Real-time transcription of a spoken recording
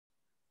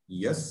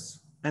Yes.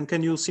 And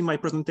can you see my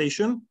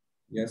presentation?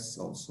 Yes,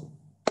 also.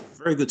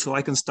 Very good, so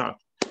I can start.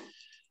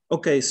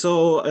 Okay,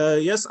 so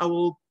yes, I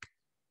will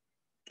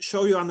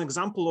show you an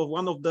example of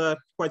one of the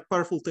quite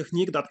powerful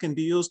technique that can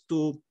be used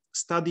to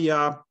study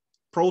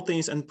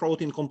proteins and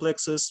protein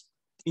complexes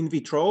in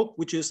vitro,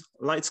 which is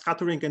light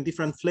scattering and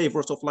different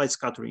flavors of light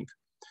scattering.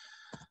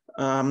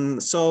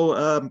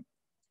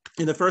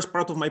 In the first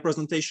part of my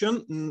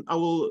presentation, I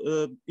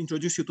will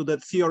introduce you to the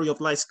theory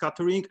of light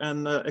scattering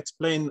and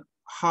explain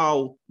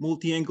how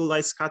multi-angle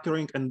light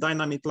scattering and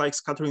dynamic light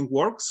scattering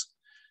works.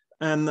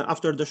 And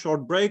after the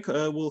short break,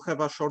 we'll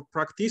have a short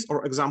practice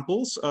or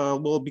examples.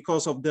 Well,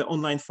 because of the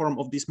online form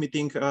of this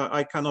meeting,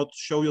 I cannot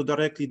show you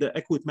directly the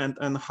equipment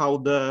and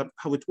how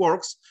it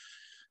works.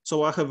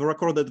 So I have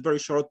recorded very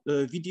short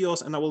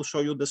videos, and I will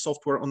show you the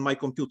software on my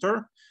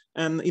computer.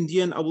 And in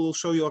the end, I will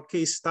show you a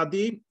case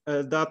study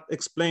that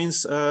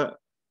explains an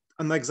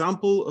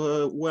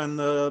example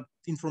when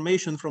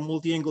information from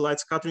multi-angle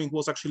light scattering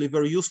was actually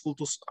very useful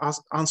to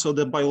answer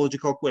the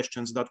biological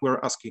questions that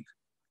we're asking.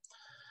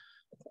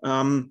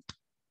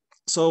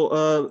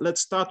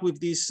 Let's start with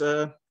this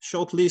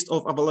short list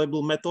of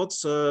available methods.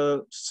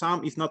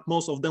 Some, if not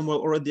most of them, were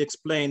already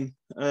explained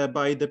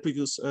by the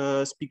previous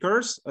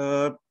speakers.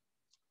 I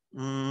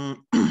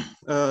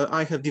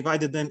have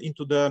divided them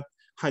into the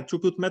high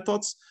throughput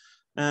methods,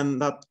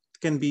 and that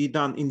can be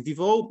done in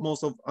vivo,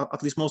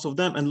 at least most of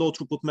them, and low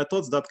throughput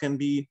methods that can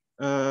be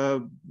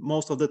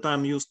most of the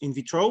time used in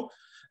vitro.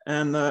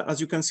 And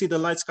as you can see, the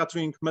light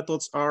scattering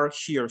methods are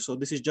here. So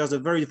this is just a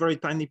very, very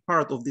tiny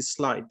part of this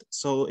slide.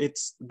 So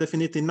it's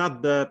definitely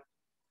not the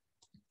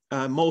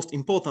most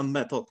important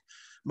method,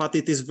 but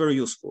it is very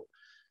useful.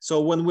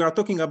 So when we are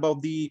talking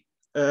about the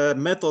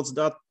methods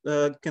that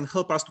can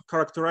help us to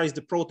characterize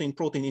the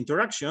protein-protein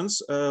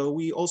interactions,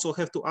 we also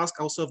have to ask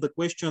ourselves the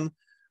question,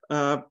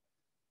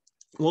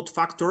 what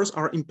factors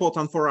are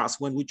important for us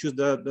when we choose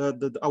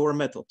our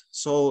method.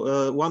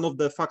 So one of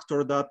the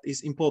factors that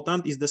is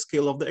important is the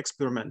scale of the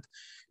experiment.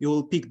 You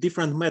will pick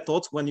different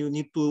methods when you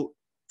need to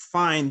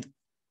find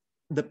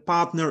the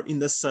partner in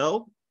the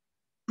cell,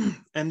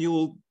 and you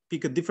will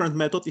pick a different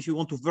method if you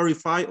want to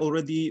verify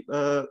already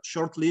a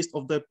short list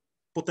of the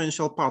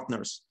potential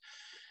partners.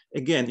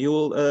 Again, you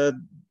will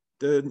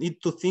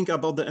need to think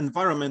about the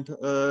environment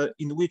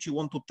in which you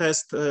want to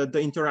test the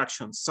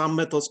interactions. Some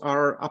methods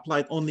are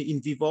applied only in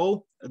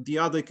vivo, the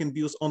other can be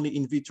used only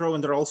in vitro,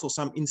 and there are also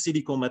some in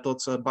silico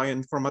methods,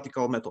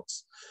 bioinformatical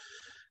methods.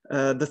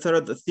 The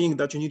third thing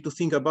that you need to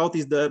think about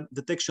is the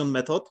detection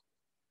method.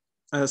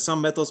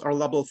 Some methods are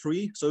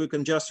label-free, so you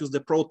can just use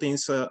the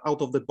proteins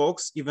out of the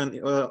box, even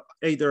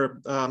either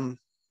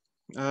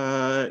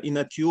in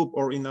a tube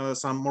or in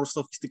some more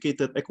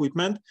sophisticated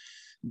equipment.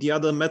 The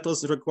other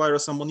methods require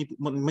some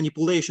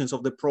manipulations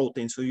of the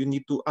protein. So you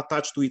need to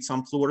attach to it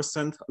some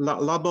fluorescent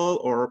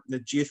label or the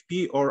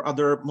GFP or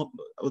other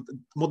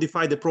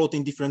modify the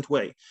protein different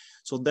way.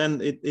 So then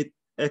it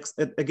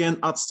again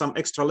adds some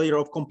extra layer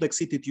of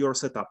complexity to your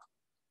setup.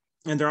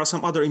 And there are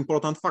some other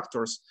important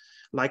factors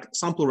like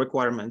sample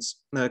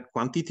requirements,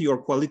 quantity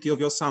or quality of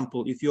your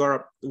sample. If you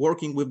are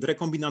working with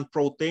recombinant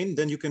protein,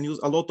 then you can use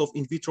a lot of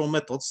in vitro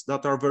methods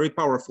that are very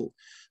powerful.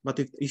 But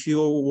if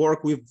you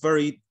work with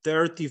very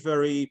dirty,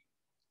 very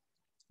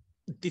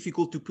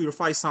difficult to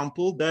purify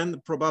sample, then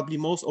probably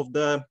most of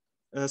the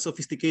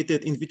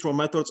sophisticated in vitro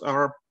methods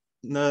are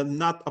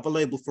not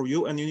available for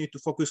you, and you need to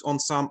focus on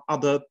some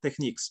other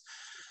techniques.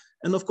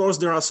 And of course,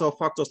 there are some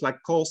factors like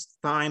cost,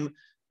 time,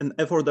 and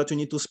effort that you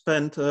need to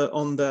spend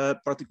on the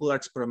particular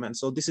experiment.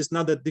 So this is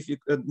not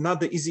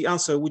the easy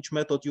answer which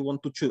method you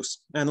want to choose.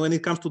 And when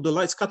it comes to the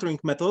light scattering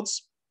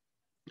methods,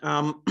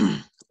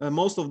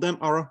 most of them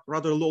are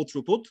rather low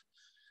throughput.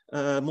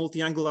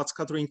 Multi-angle light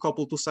scattering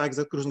coupled to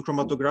Size-Exclusion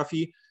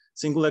Chromatography,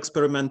 single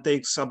experiment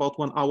takes about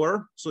 1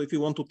 hour. So if you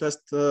want to test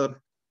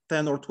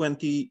 10 or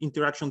 20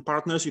 interaction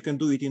partners, you can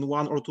do it in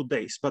 1 or 2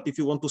 days. But if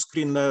you want to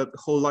screen the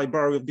whole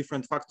library of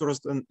different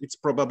factors, then it's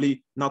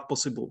probably not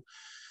possible.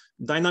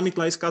 Dynamic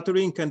light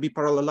scattering can be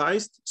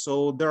parallelized.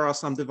 So there are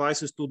some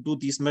devices to do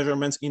these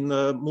measurements in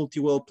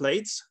multi-well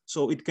plates.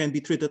 So it can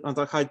be treated as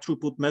a high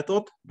throughput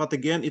method, but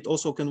again, it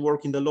also can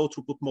work in the low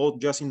throughput mode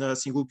just in a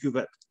single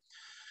cuvette.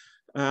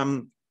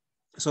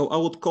 So I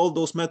would call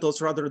those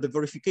methods rather the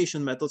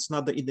verification methods,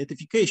 not the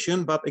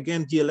identification, but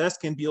again, DLS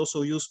can be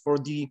also used for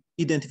the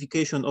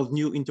identification of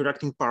new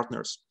interacting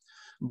partners.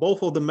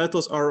 Both of the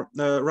methods are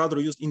rather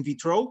used in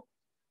vitro,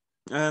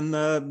 and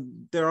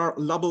there are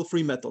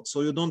label-free methods, so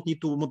you don't need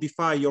to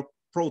modify your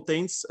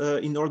proteins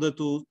in order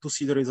to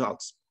see the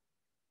results.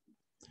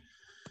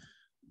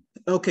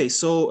 Okay,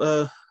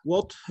 so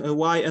what,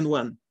 why, and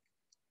when?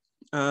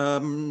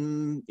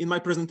 In my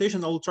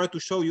presentation, I will try to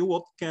show you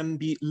what can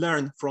be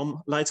learned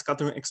from light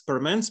scattering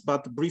experiments,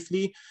 but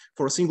briefly,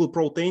 for single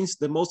proteins,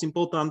 the most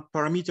important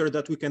parameter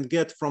that we can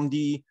get from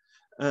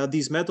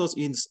these methods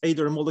is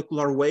either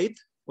molecular weight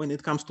when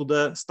it comes to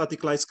the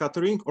static light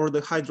scattering, or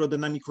the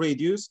hydrodynamic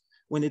radius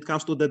when it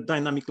comes to the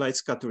dynamic light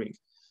scattering.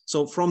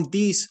 So from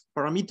these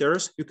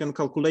parameters, you can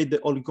calculate the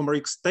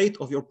oligomeric state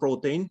of your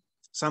protein,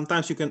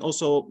 Sometimes you can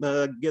also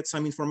get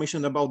some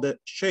information about the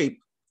shape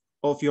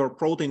of your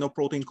protein or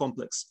protein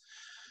complex.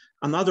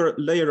 Another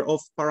layer of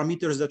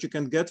parameters that you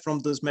can get from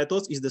these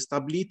methods is the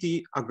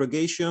stability,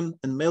 aggregation,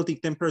 and melting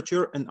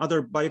temperature, and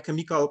other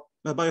biochemical,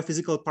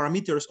 biophysical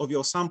parameters of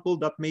your sample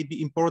that may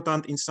be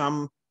important in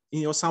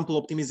your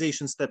sample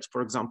optimization steps,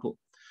 for example.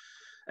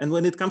 And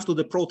when it comes to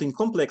the protein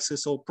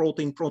complexes, so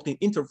protein-protein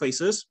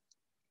interfaces,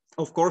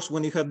 of course,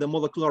 when you have the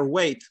molecular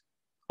weight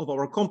of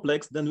our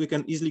complex, then we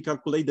can easily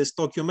calculate the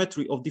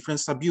stoichiometry of different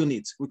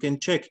subunits. We can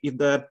check if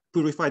the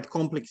purified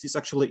complex is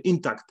actually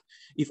intact,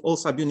 if all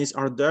subunits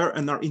are there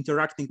and are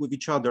interacting with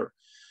each other.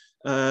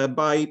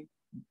 By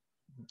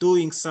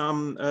doing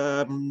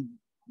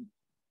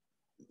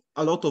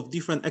a lot of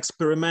different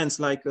experiments,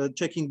 like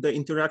checking the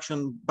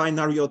interaction,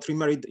 binary or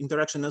trimeric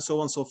interaction, and so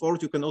on and so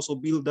forth, you can also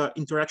build the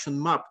interaction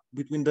map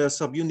between the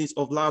subunits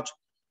of large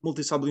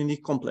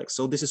multi-subunit complex.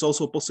 So this is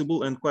also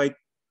possible and quite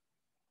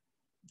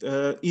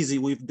easy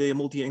with the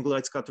multi-angle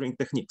light scattering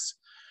techniques.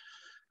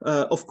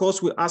 Of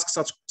course, we ask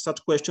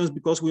such questions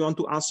because we want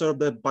to answer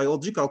the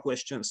biological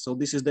questions. So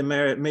this is the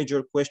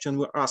major question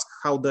we ask,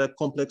 how the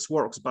complex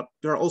works. But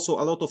there are also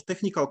a lot of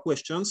technical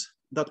questions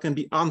that can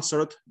be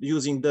answered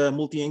using the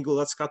multi-angle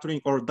light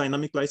scattering or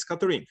dynamic light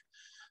scattering.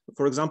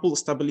 For example,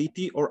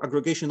 stability or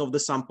aggregation of the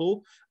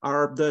sample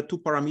are the two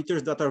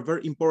parameters that are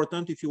very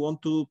important if you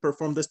want to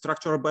perform the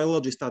structural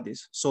biology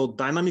studies. So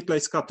dynamic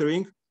light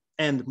scattering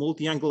and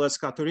multi-angle light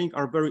scattering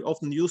are very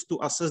often used to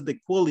assess the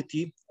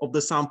quality of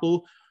the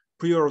sample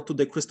prior to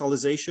the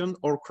crystallization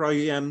or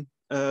cryo-EM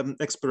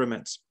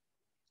experiments.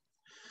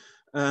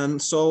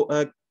 And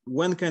so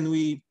when can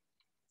we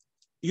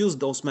use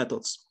those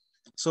methods?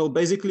 So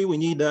basically we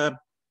need a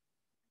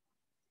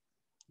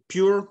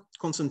pure,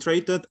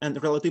 concentrated,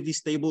 and relatively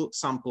stable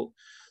sample.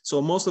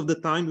 So most of the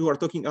time we are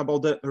talking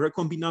about the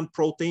recombinant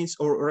proteins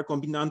or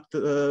recombinant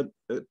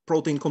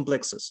protein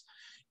complexes.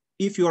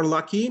 If you are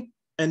lucky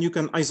and you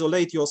can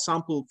isolate your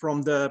sample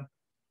from the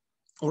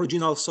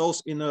original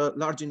source in a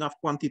large enough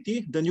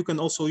quantity, then you can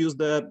also use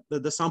the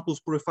samples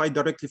purified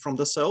directly from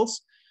the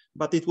cells,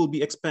 but it will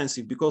be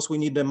expensive because we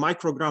need the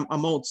microgram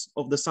amounts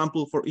of the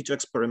sample for each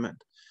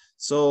experiment.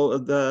 So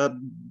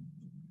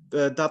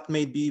that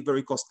may be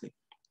very costly.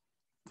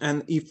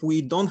 And if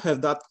we don't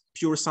have that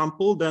pure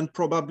sample, then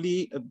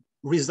probably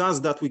results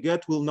that we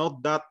get will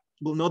not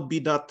be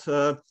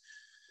that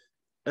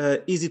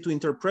easy to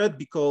interpret,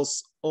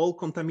 because all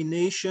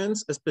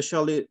contaminations,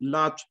 especially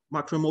large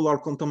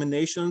macromolar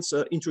contaminations,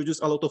 introduce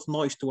a lot of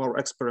noise to our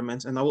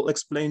experiments. And I will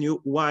explain you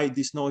why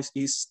this noise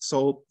is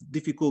so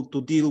difficult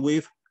to deal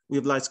with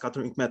light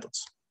scattering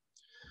methods.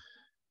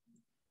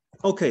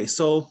 Okay,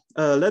 so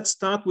let's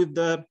start with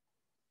the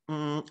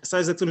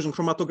size-exclusion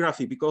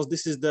chromatography, because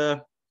this is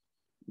the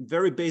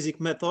very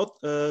basic method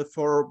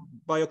for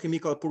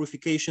biochemical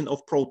purification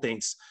of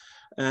proteins.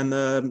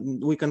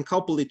 And we can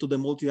couple it to the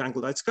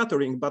multi-angle light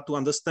scattering, but to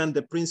understand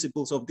the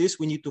principles of this,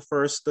 we need to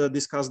first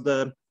discuss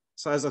the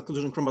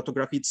size-exclusion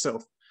chromatography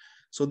itself.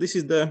 So this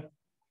is the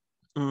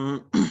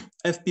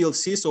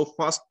FPLC, so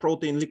fast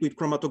protein liquid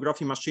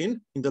chromatography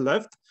machine in the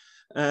left,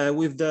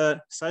 with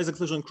the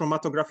size-exclusion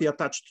chromatography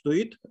attached to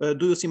it.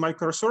 Do you see my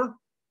cursor?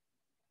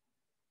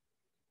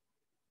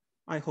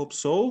 I hope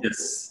so.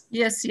 Yes.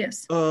 Yes,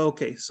 yes.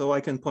 Okay, so I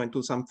can point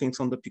to some things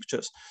on the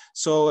pictures.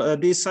 So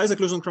this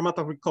size-exclusion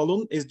chromatography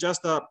column is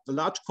just a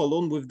large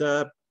column with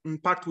the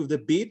packed with the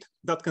bead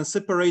that can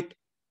separate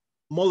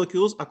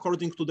molecules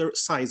according to their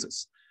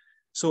sizes.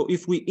 So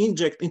if we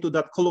inject into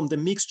that column the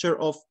mixture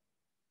of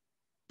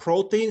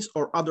proteins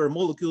or other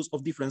molecules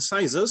of different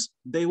sizes,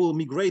 they will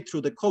migrate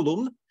through the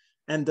column,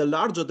 and the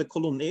larger the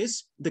column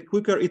is, the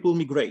quicker it will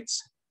migrate.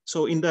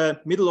 So in the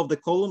middle of the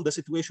column, the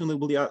situation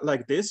will be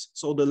like this.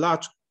 So the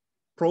large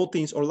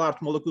proteins or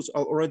large molecules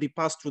are already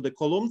passed through the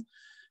column.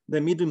 The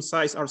medium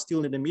size are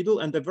still in the middle,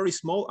 and the very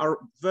small are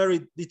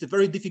it's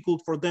very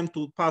difficult for them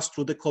to pass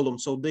through the column.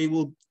 So they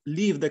will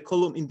leave the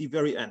column in the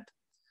very end.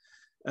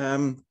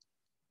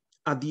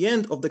 At the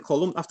end of the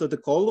column, after the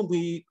column,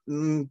 we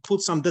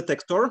put some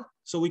detector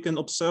so we can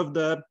observe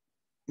the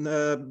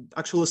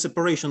actual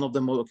separation of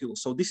the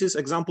molecules. So this is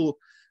example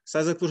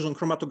size-exclusion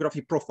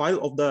chromatography profile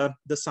of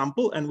the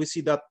sample, and we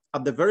see that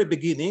at the very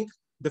beginning,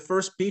 the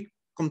first peak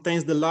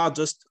contains the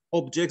largest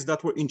objects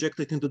that were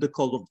injected into the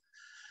column.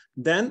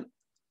 Then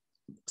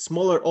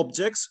smaller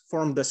objects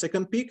form the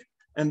second peak,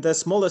 and the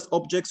smallest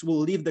objects will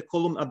leave the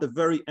column at the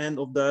very end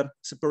of the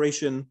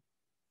separation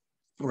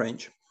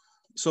range.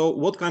 So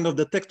what kind of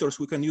detectors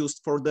we can use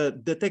for the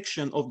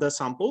detection of the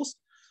samples?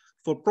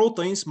 For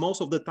proteins, most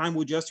of the time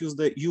we just use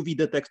the UV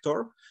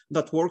detector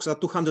that works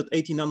at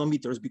 280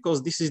 nanometers,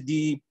 because this is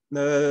the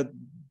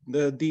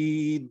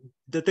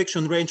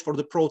detection range for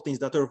the proteins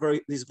that are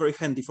very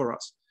handy for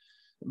us.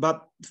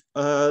 But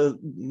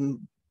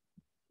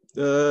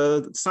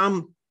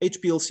some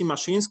HPLC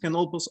machines can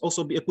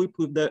also be equipped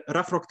with the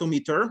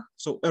refractometer,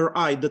 so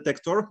RI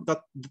detector,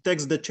 that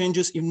detects the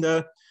changes in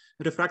the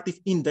refractive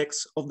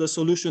index of the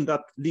solution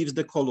that leaves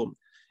the column.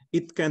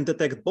 It can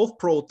detect both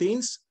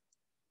proteins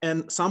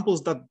and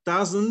samples that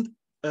doesn't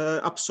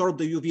absorb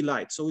the UV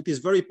light. So it is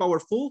very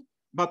powerful,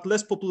 but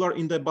less popular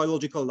in the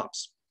biological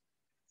labs.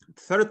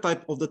 Third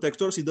type of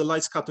detectors is the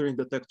light scattering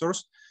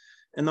detectors.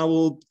 And I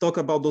will talk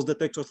about those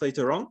detectors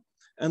later on.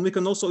 And we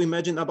can also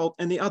imagine about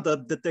any other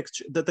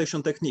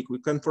detection technique. We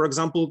can, for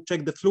example,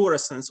 check the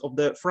fluorescence of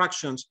the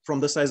fractions from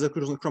the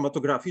size-exclusion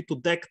chromatography to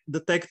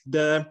detect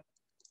the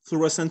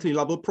fluorescently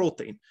labeled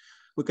protein.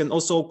 We can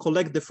also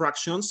collect the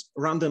fractions,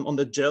 run them on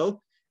the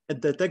gel,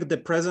 and detect the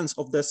presence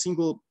of the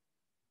single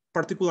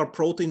particular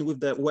protein with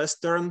the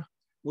Western,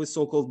 with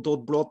so-called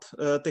dot blot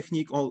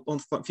technique on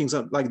things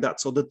like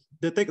that. So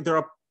there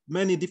are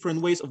many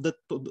different ways of the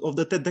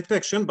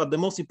detection, but the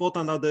most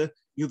important are the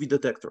UV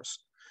detectors.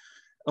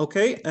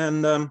 Okay,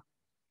 and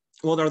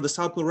what are the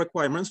sample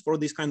requirements for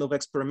this kind of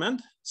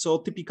experiment? So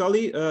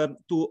typically,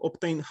 to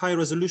obtain high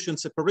resolution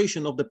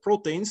separation of the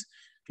proteins,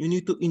 you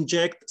need to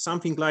inject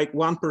something like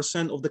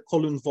 1% of the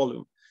column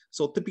volume.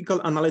 So typical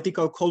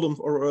analytical column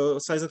or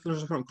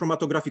size-exclusion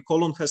chromatography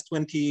column has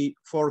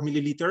 24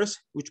 milliliters,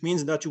 which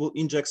means that you will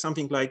inject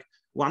something like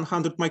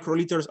 100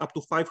 microliters up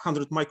to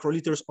 500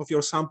 microliters of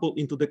your sample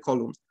into the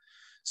column.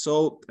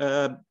 So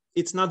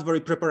it's not very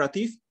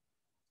preparative.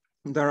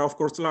 There are, of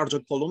course, larger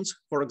columns.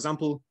 For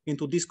example,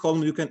 into this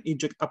column, you can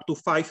inject up to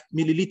 5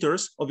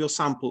 milliliters of your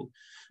sample.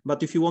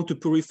 But if you want to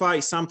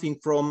purify something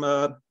from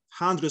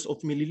hundreds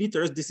of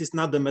milliliters, this is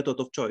not the method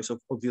of choice,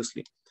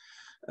 obviously.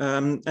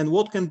 And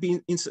what can be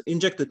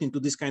injected into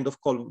this kind of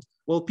column?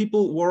 Well,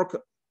 people work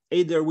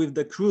either with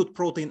the crude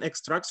protein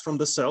extracts from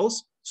the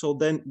cells. So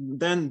then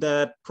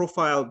the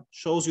profile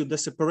shows you the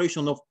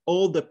separation of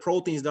all the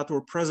proteins that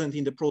were present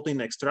in the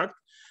protein extract.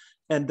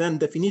 And then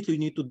definitely you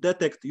need to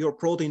detect your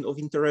protein of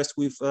interest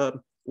with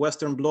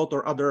Western blot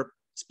or other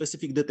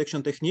specific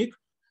detection technique.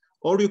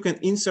 Or you can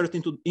inject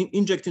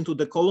into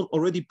the column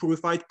already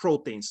purified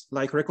proteins,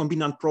 like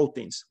recombinant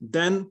proteins.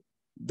 Then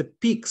the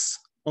peaks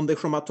on the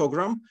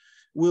chromatogram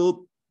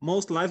will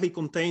most likely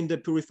contain the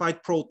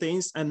purified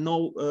proteins and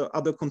no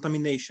other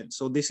contamination.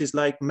 So this is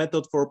like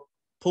method for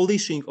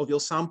polishing of your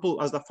sample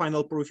as the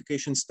final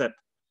purification step.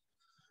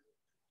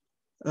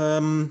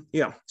 But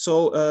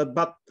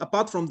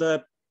apart from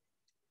the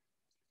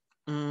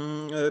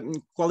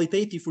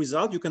qualitative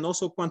result, you can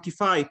also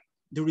quantify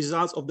the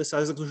results of the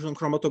size-exclusion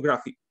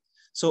chromatography.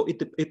 So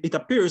it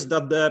appears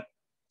that the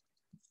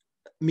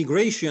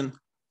migration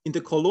in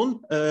the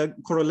column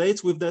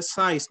correlates with the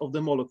size of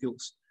the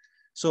molecules.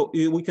 So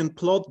we can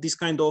plot this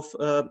kind of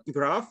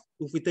graph.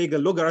 If we take a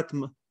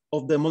logarithm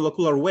of the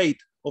molecular weight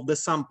of the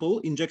sample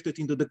injected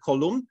into the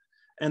column,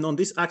 and on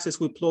this axis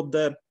we plot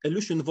the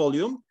elution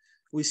volume,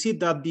 we see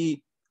that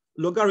the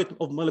logarithm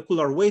of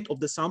molecular weight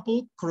of the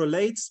sample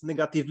correlates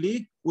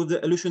negatively with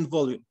the elution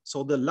volume.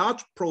 So the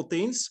large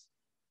proteins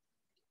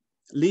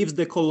leaves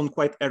the column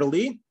quite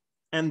early,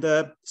 and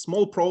the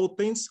small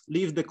proteins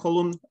leave the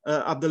column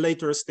at the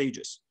later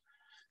stages.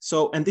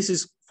 So, and this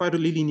is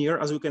fairly linear,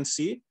 as you can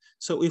see.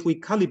 So if we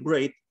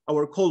calibrate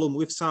our column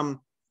with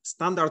some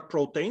standard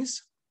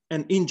proteins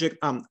and inject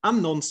an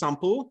unknown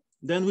sample,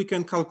 then we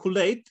can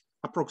calculate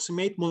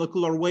approximate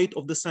molecular weight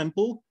of the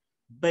sample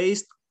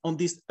based on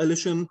this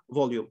elution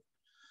volume.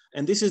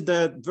 And this is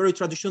the very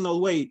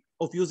traditional way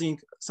of using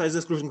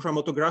size-exclusion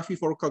chromatography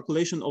for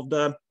calculation of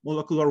the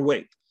molecular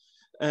weight.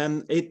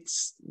 And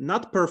it's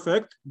not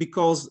perfect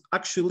because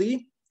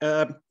actually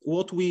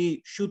what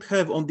we should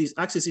have on this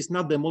axis is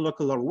not the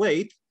molecular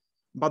weight,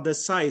 but the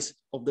size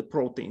of the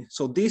protein.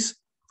 So this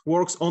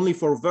works only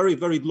for very,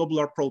 very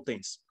globular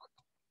proteins.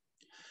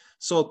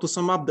 So to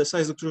sum up the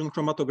size-exclusion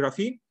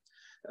chromatography,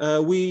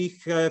 we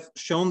have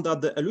shown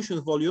that the elution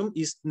volume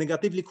is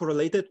negatively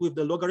correlated with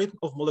the logarithm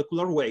of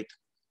molecular weight.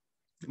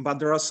 But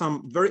there are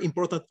some very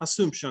important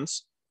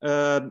assumptions.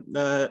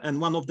 And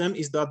one of them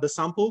is that the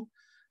sample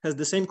has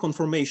the same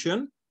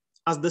conformation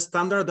as the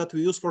standard that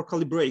we use for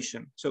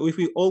calibration. So if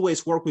we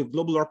always work with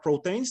globular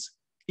proteins,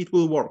 it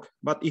will work.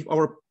 But if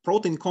our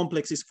protein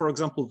complex is, for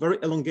example, very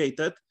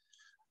elongated,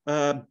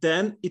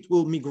 then it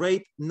will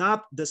migrate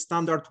not the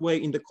standard way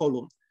in the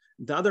column.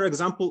 The other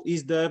example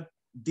is the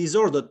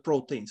disordered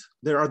proteins.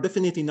 They are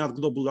definitely not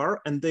globular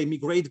and they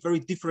migrate very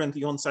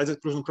differently on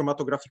size-exclusion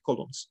chromatography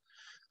columns.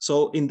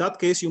 So in that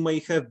case, you may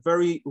have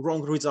very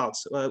wrong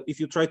results.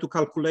 If you try to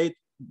calculate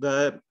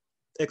the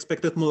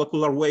expected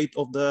molecular weight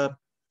of the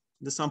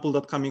sample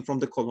that's coming from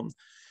the column.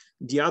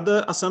 The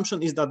other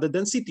assumption is that the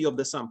density of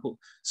the sample.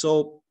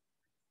 So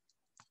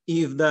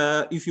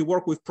if you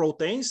work with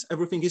proteins,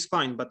 everything is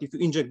fine. But if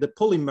you inject the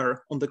polymer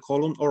on the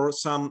column or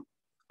some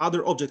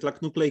other object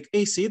like nucleic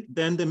acid,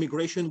 then the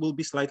migration will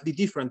be slightly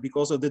different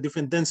because of the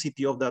different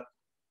density of that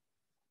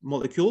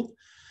molecule.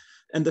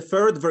 And the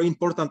third very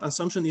important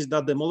assumption is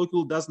that the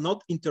molecule does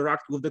not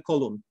interact with the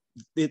column.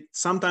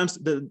 Sometimes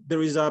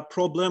there is a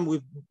problem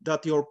with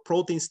that your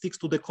protein sticks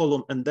to the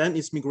column and then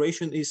its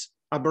migration is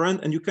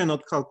aberrant and you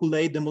cannot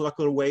calculate the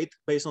molecular weight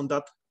based on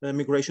that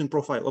migration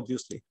profile,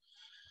 obviously.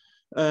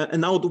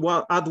 And now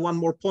to add one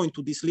more point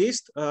to this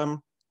list,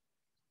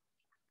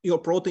 your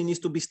protein needs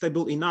to be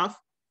stable enough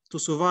to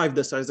survive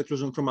the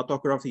size-exclusion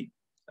chromatography.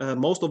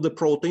 Most of the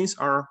proteins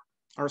are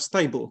are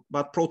stable,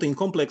 but protein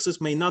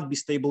complexes may not be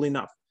stable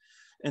enough.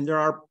 And there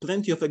are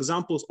plenty of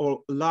examples of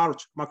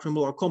large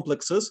macromolecular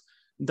complexes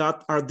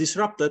that are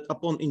disrupted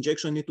upon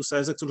injection into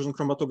size-exclusion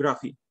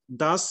chromatography.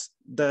 Thus,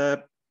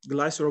 the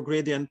glycerol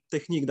gradient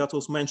technique that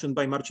was mentioned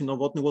by Marcin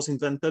Nowotny was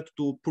invented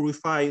to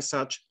purify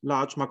such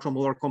large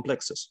macromolecular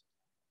complexes.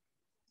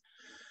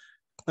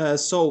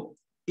 So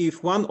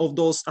if one of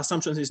those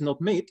assumptions is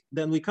not made,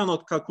 then we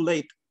cannot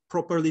calculate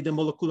properly the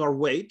molecular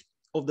weight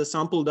of the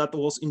sample that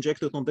was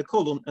injected on the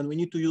column, and we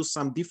need to use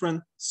some different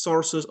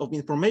sources of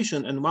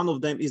information, and one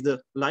of them is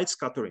the light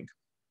scattering.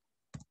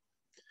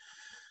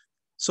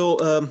 So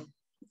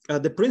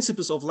the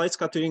principles of light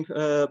scattering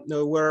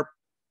were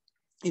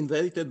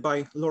invented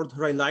by Lord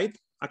Rayleigh,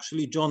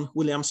 actually John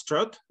William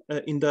Strutt,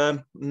 in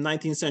the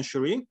 19th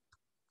century.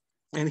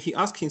 And he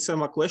asked himself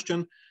a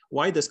question,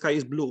 why the sky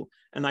is blue?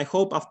 And I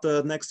hope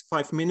after the next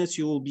 5 minutes,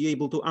 you will be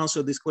able to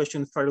answer this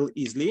question fairly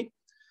easily.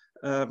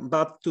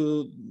 But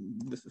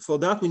for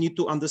that, we need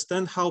to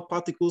understand how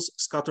particles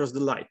scatters the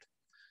light.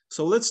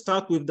 So let's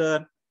start with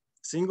the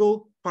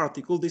single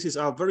particle. This is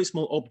a very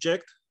small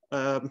object,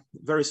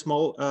 very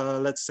small,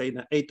 let's say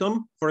the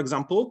atom, for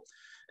example.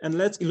 And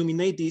let's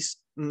illuminate this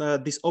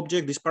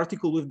object, this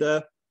particle with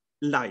the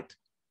light.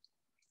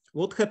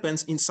 What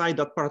happens inside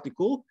that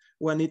particle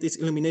when it is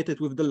illuminated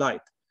with the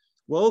light?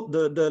 Well,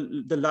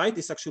 the light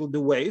is actually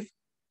the wave,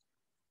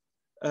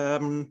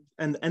 and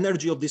the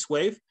energy of this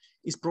wave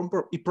is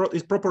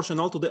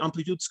proportional to the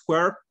amplitude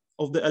square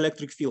of the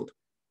electric field.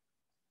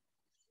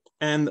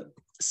 And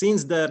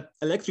since the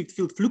electric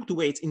field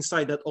fluctuates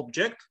inside that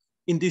object,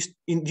 it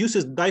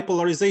induces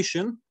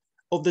dipolarization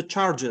of the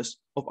charges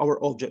of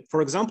our object.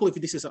 For example, if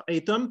this is an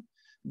atom,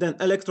 then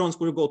electrons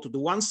will go to the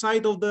one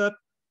side of the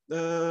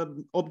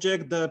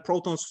object, the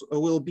protons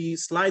will be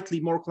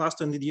slightly more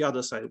clustered on the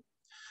other side.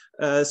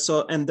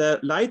 And the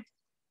light,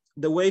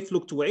 the wave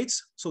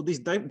fluctuates. So this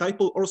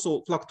dipole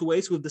also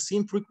fluctuates with the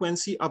same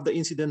frequency of the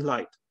incident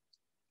light.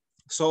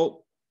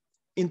 So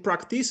in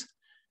practice,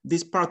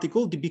 this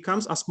particle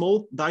becomes a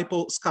small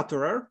dipole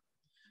scatterer.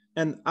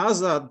 And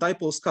as a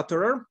dipole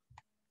scatterer,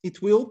 it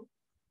will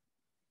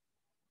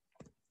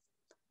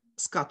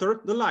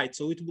scatter the light.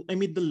 So it will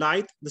emit the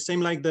light, the same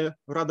like the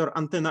radar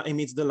antenna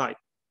emits the light,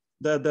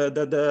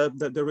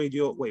 the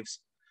radio waves.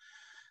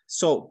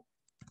 So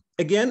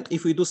again,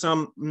 if we do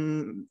some,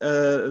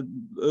 the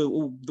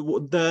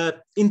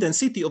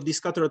intensity of the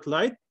scattered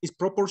light is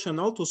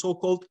proportional to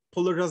so-called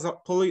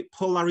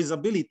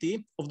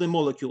polarizability of the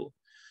molecule.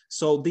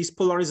 So this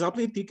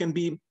polarizability can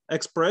be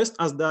expressed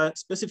as the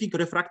specific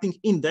refracting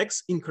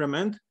index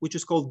increment, which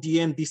is called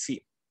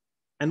dN/dc.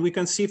 And we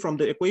can see from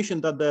the equation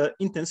that the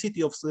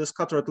intensity of the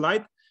scattered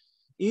light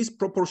is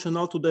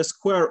proportional to the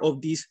square of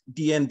this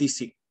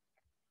dN/dc.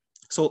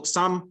 So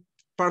some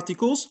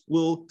particles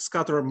will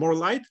scatter more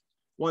light,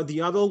 while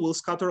the other will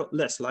scatter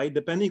less light,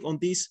 depending on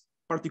this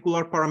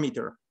particular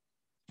parameter.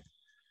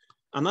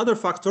 Another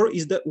factor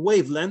is the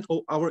wavelength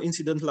of our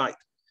incident light.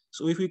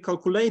 So if we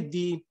calculate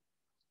the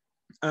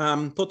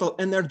total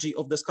energy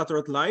of the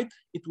scattered light,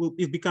 it will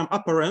become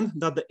apparent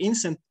that the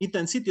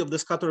intensity of the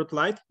scattered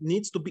light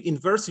needs to be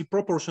inversely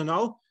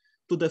proportional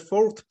to the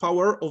fourth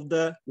power of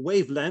the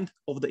wavelength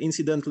of the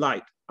incident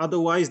light.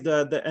 Otherwise,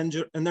 the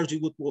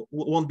energy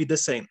won't be the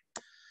same.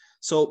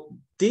 So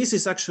this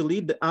is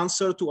actually the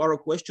answer to our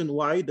question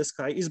why the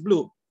sky is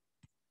blue.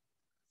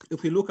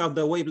 If we look at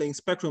the wavelength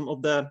spectrum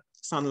of the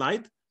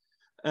sunlight,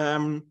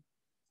 and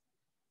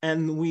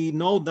we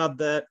know that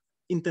the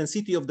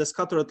intensity of the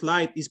scattered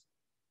light is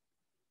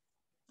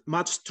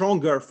much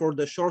stronger for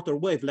the shorter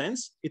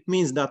wavelengths, it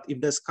means that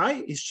if the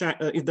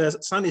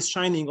sun is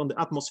shining on the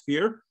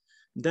atmosphere,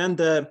 then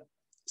the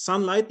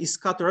sunlight is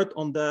scattered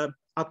on the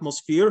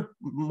atmosphere,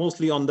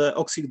 mostly on the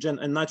oxygen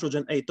and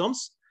nitrogen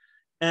atoms,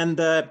 and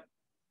the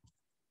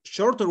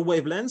shorter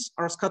wavelengths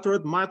are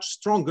scattered much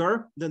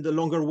stronger than the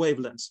longer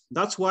wavelengths.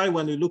 That's why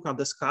when you look at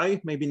the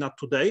sky, maybe not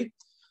today,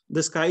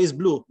 the sky is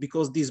blue,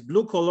 because this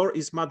blue color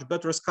is much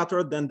better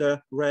scattered than the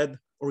red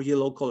or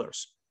yellow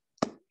colors.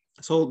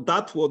 So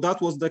that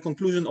was the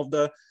conclusion of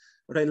the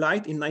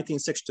Rayleigh in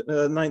 19th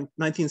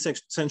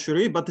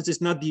century, but it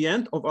is not the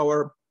end of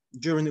our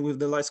journey with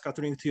the light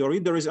scattering theory.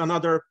 There is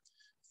another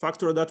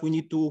factor that we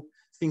need to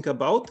think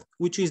about,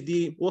 which is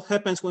what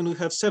happens when we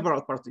have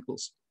several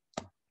particles.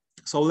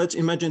 So let's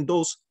imagine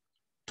those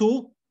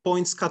 2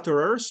 point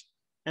scatterers,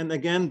 and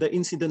again, the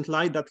incident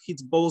light that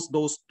hits both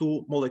those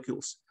 2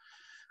 molecules.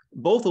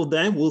 Both of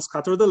them will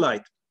scatter the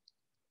light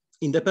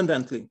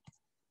independently.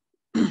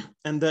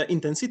 And the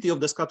intensity of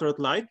the scattered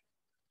light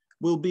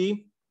will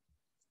be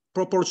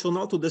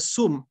proportional to the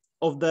sum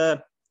of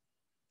the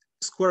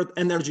squared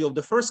energy of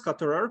the first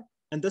scatterer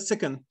and the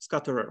second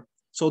scatterer.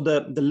 So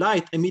the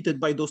light emitted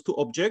by those 2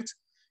 objects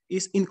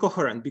is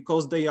incoherent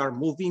because they are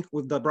moving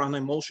with the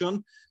Brownian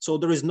motion. So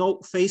there is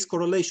no phase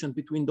correlation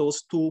between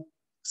those 2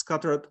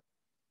 scattered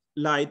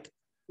light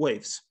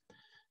waves.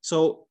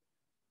 So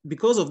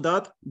because of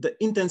that, the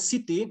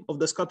intensity of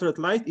the scattered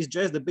light is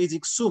just the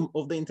basic sum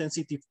of the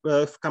intensity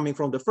coming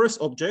from the first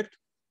object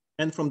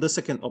and from the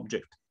second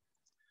object.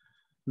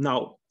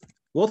 Now,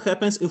 What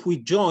happens if we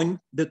join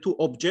the two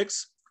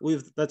objects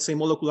with, let's say,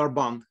 molecular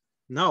bond?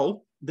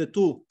 Now, the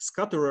two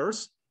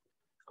scatterers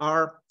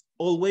are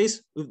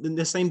always within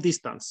the same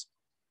distance,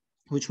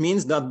 which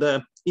means that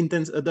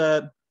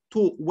the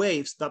two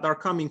waves that are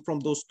coming from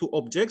those two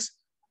objects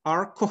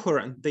are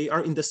coherent. They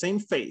are in the same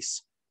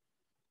phase.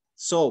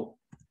 So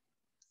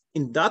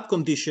in that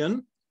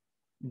condition,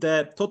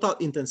 the total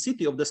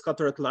intensity of the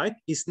scattered light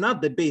is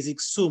not the basic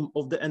sum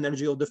of the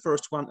energy of the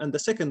first one and the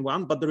second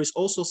one, but there is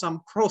also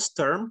some cross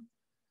term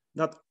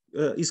that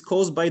is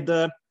caused by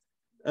the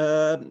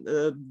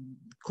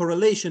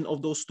correlation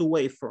of those two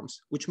waveforms,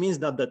 which means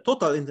that the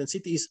total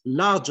intensity is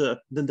larger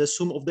than the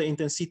sum of the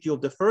intensity of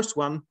the first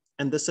one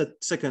and the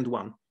second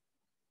one.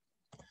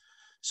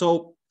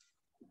 So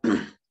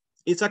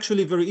it's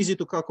actually very easy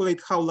to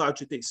calculate how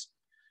large it is.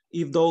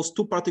 If those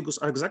two particles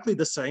are exactly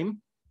the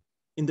same,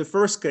 in the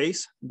first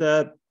case,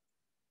 the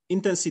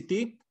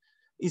intensity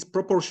is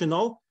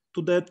proportional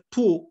to the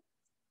two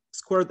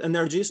squared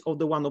energies of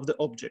the one of the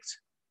objects.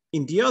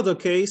 In the other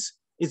case,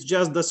 it's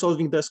just the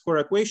solving the square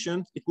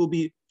equation, it will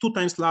be 2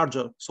 times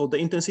larger. So the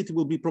intensity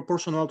will be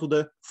proportional to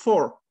the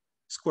 4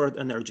 squared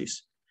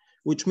energies,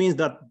 which means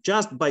that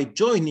just by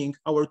joining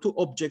our two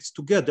objects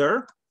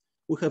together,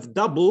 we have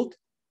doubled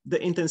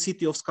the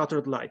intensity of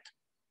scattered light.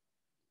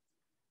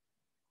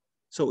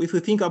 So if we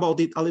think about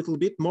it a little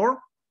bit more,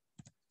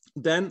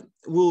 then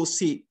we'll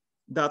see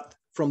that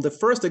from the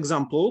first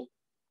example,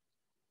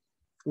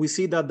 we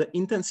see that the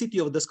intensity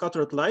of the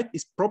scattered light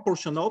is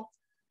proportional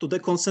to the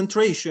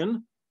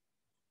concentration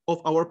of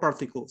our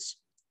particles.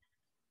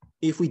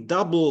 If we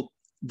double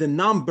the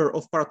number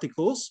of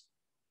particles,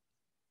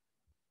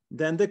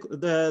 then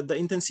the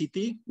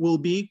intensity will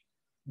be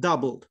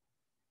doubled.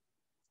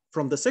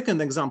 From the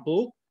second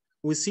example,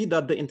 we see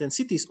that the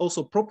intensity is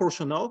also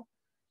proportional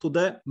to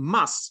the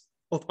mass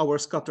of our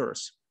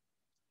scatterers.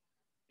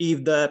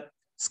 If the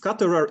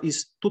scatterer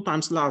is 2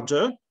 times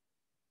larger,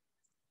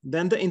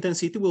 then the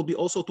intensity will be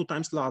also 2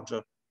 times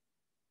larger.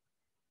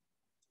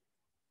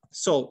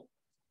 So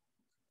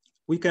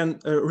we can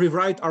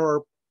rewrite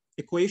our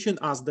equation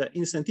as the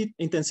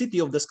intensity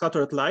of the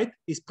scattered light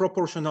is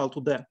proportional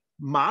to the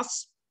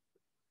mass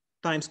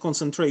times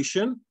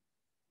concentration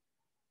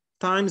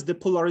times the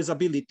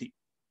polarizability.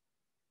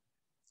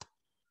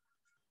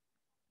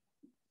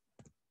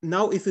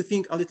 Now, if we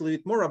think a little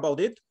bit more about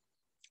it,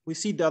 we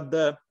see that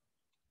the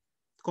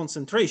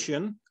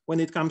concentration, when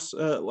it comes,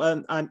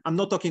 when I'm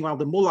not talking about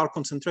the molar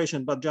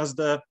concentration, but just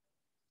the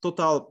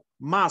total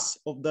mass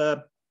of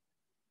the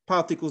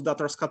particles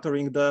that are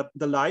scattering the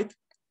light,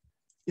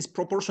 is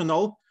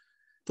proportional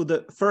to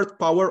the third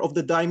power of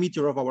the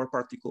diameter of our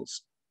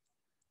particles.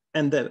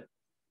 And the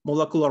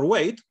molecular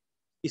weight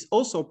is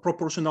also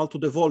proportional to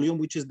the volume,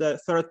 which is the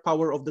third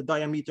power of the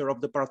diameter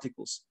of the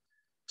particles.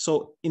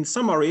 So in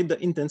summary,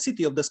 the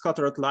intensity of the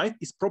scattered light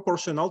is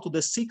proportional to the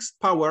 6th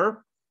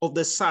power of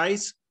the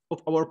size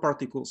of our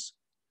particles,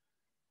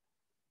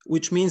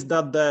 which means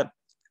that the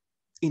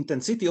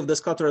intensity of the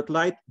scattered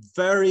light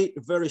very,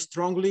 very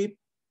strongly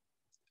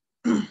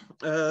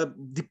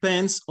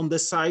depends on the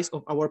size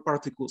of our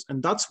particles.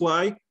 And that's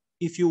why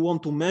if you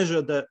want to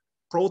measure the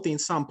protein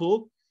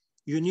sample,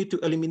 you need to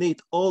eliminate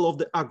all of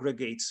the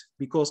aggregates,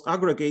 because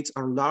aggregates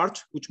are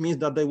large, which means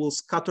that they will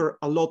scatter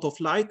a lot of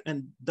light,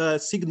 and the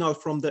signal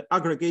from the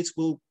aggregates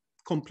will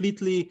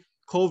completely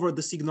cover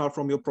the signal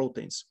from your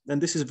proteins.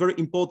 And this is very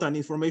important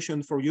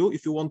information for you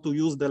if you want to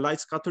use the light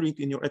scattering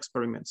in your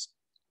experiments.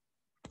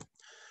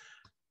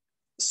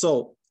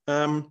 So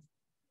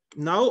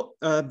now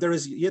there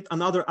is yet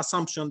another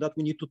assumption that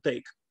we need to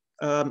take.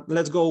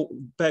 Let's go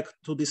back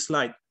to this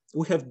slide.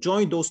 We have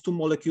joined those two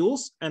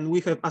molecules, and we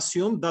have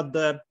assumed that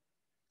the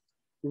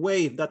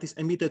wave that is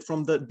emitted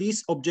from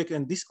this object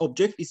and this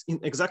object is in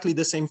exactly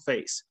the same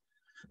phase.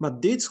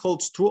 But this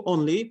holds true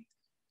only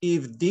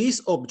if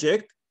this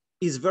object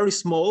is very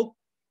small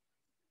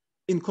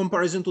in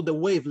comparison to the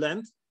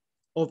wavelength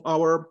of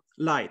our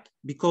light.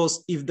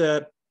 Because if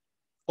the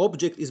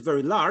object is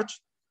very large,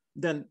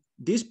 then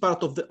this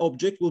part of the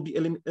object will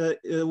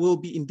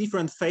be in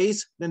different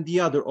phase than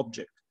the other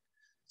object.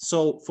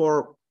 So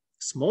for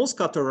small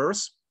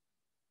scatterers,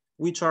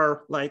 which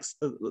are like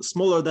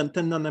smaller than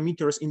 10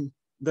 nanometers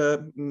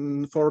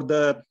for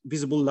the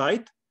visible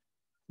light,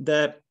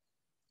 the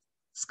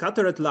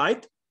scattered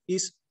light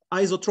is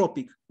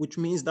isotropic, which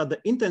means that the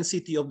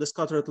intensity of the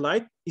scattered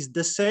light is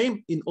the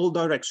same in all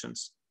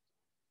directions.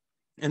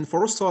 And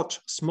for such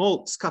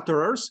small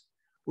scatterers,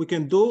 we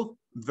can do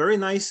very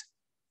nice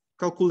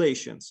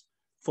calculations.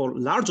 For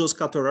larger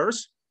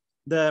scatterers,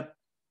 the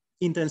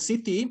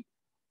intensity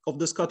of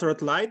the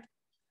scattered light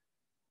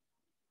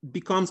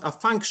becomes a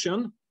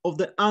function of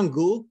the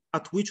angle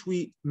at which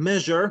we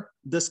measure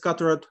the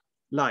scattered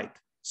light.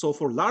 So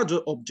for larger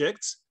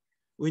objects,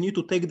 we need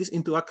to take this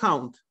into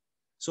account.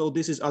 So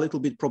this is a little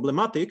bit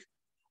problematic,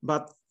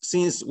 but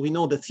since we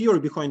know the theory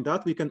behind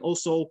that, we can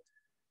also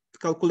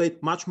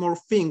calculate much more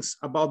things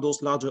about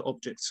those larger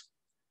objects.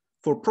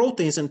 For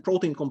proteins and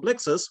protein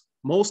complexes,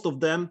 most of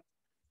them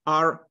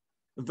are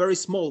very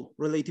small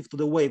relative to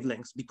the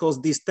wavelengths, because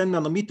these 10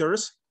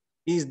 nanometers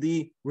is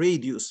the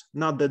radius,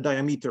 not the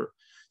diameter.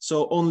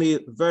 So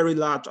only very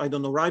large, I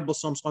don't know,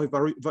 ribosomes or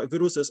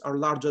viruses are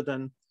larger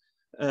than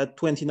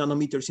 20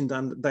 nanometers in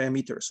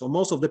diameter. So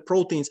most of the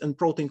proteins and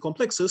protein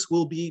complexes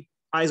will be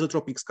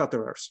isotropic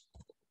scatterers.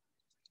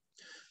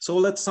 So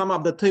let's sum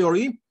up the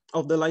theory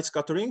of the light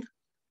scattering.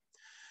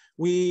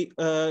 We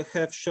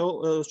have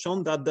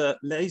shown that the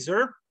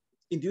laser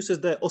induces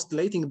the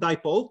oscillating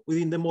dipole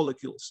within the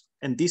molecules.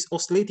 And this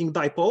oscillating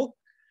dipole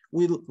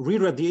will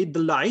re-radiate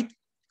the light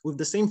with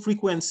the same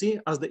frequency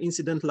as the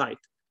incident light.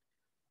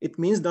 It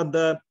means that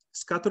the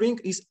scattering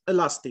is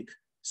elastic.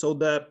 So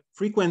the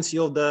frequency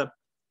of the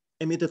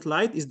emitted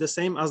light is the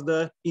same as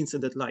the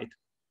incident light.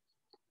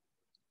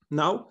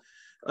 Now,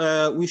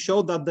 we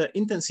showed that the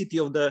intensity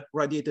of the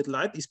radiated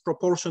light is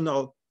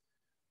proportional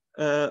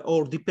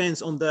or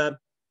depends on the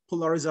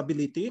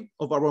polarizability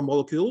of our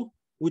molecule,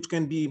 which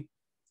can be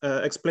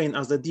explained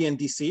as the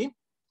DNDC.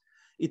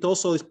 It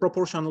also is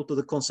proportional to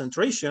the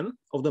concentration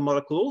of the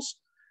molecules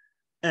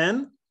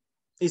and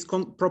is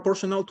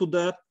proportional to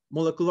the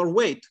molecular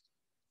weight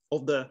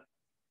of the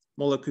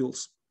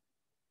molecules.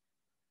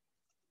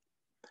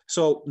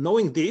 So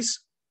knowing this,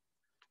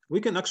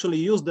 we can actually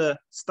use the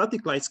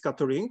static light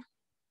scattering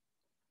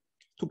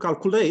to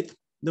calculate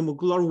the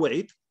molecular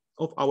weight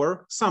of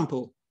our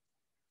sample.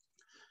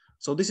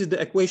 So this is the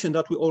equation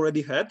that we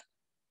already had,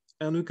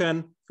 and we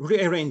can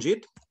rearrange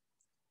it.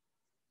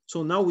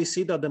 So now we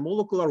see that the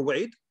molecular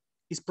weight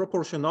is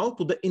proportional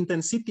to the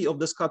intensity of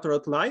the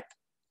scattered light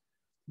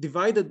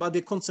divided by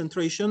the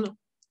concentration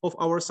of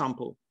our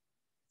sample.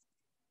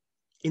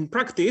 In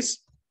practice,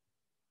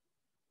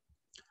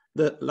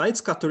 the light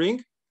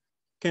scattering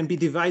can be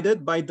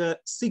divided by the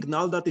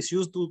signal that is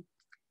used to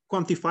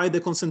quantify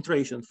the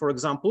concentration, for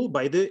example,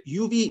 by the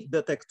UV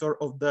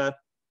detector of the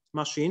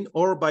machine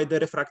or by the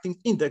refracting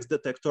index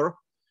detector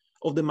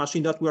of the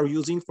machine that we are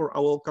using for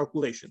our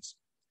calculations.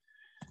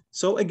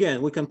 So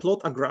again, we can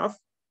plot a graph.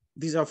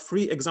 These are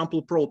 3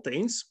 example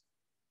proteins.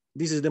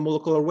 This is the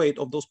molecular weight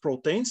of those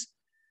proteins.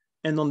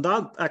 And on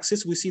that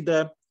axis, we see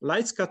the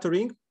light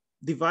scattering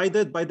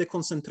divided by the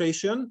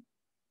concentration,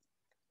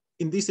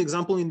 in this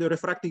example, in the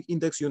refracting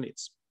index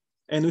units.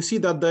 And we see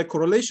that the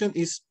correlation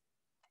is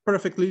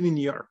perfectly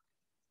linear.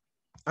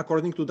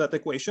 According to that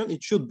equation,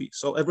 it should be.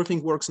 So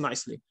everything works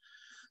nicely.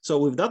 So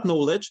with that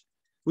knowledge,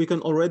 we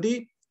can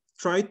already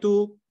try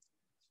to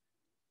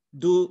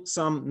do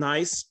some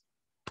nice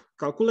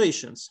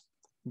calculations.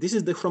 This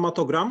is the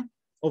chromatogram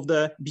of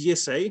the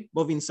BSA,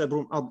 bovine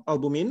serum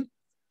albumin.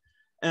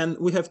 And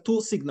we have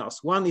 2 signals.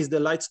 One is the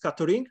light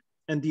scattering,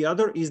 and the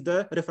other is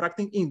the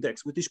refracting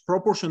index, which is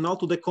proportional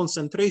to the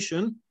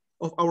concentration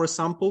of our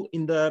sample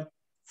in the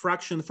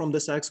fraction from the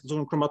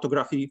Size-Exclusion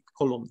Chromatography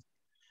column.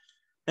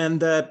 And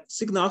the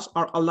signals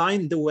are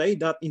aligned the way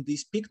that in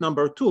this peak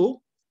number 2,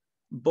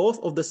 both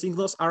of the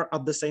signals are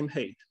at the same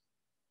height.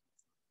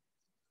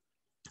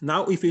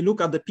 Now, if we look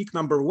at the peak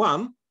number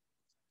 1,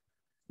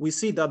 we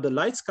see that the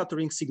light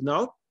scattering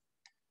signal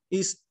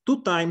is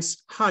 2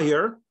 times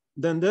higher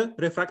than the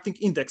refracting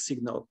index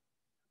signal.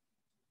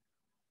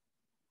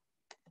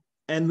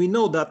 And we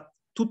know that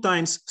 2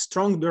 times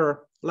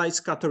stronger light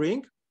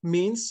scattering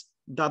means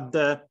that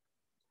the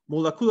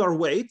molecular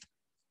weight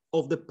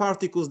of the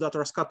particles that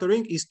are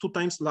scattering is 2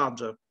 times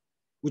larger,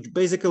 which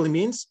basically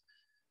means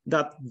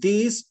that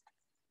these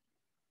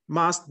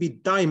must be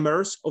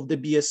dimers of the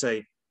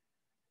BSA.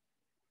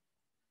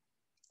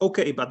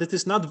 Okay, but it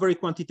is not very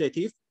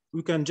quantitative.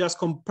 We can just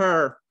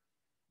compare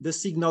the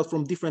signal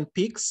from different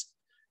peaks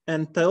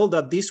and tell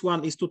that this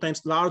one is 2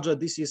 times larger,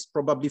 this is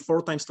probably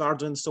 4 times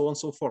larger, and so on and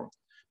so forth.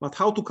 But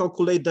how to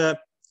calculate the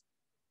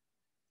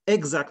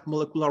exact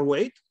molecular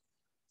weight?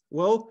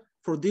 Well,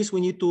 for this,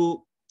 we need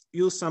to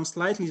use some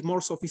slightly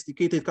more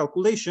sophisticated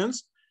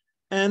calculations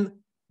and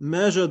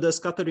measure the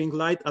scattering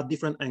light at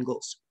different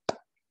angles.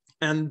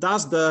 And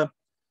that's the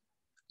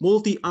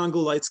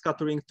multi-angle light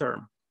scattering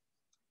term.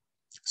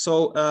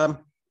 So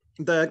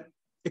the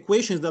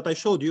equations that I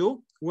showed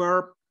you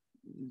were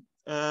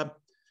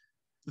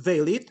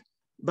valid,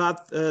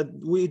 but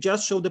we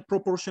just show the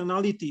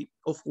proportionality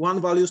of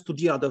one values to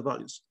the other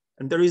values.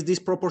 And there is this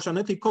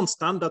proportionality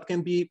constant that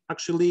can be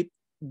actually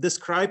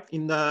described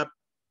in the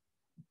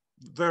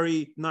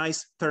very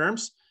nice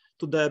terms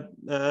to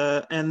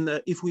the,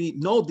 and if we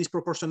know this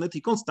proportionality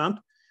constant,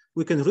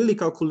 we can really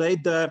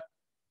calculate the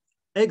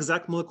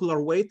exact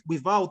molecular weight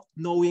without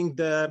knowing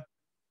the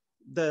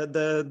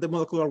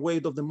molecular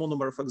weight of the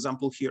monomer, for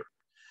example, here.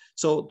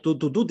 So to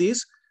do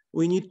this,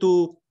 we need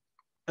to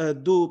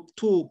do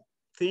 2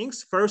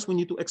 things. First, we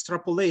need to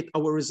extrapolate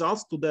our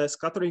results to the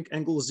scattering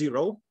angle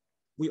 0.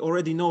 We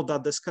already know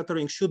that the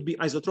scattering should be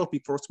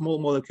isotropic for small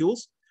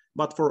molecules,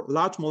 but for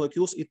large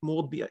molecules, it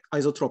won't be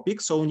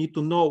isotropic. So we need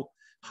to know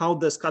how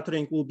the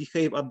scattering will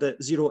behave at the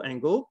 0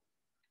 angle.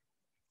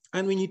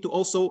 And we need to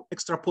also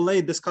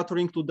extrapolate the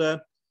scattering to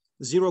the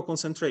 0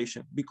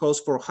 concentration, because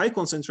for high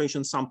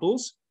concentration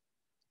samples,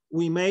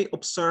 we may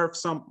observe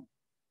some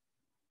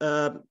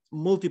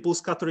multiple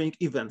scattering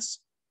events,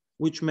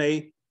 which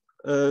may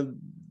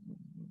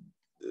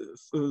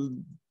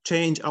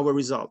change our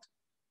result.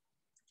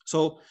 So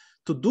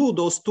to do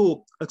those two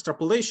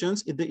extrapolations,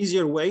 the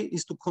easier way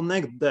is to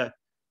connect the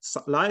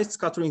light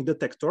scattering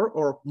detector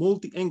or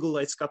multi-angle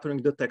light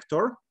scattering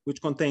detector,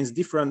 which contains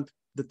different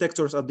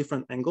detectors at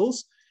different angles,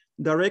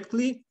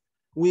 directly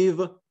with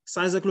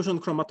size-exclusion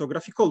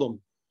chromatography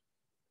column.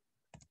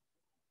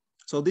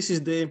 So this is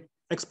the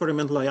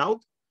experiment layout.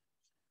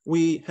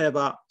 We have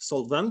a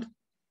solvent,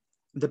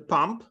 the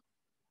pump.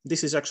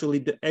 This is actually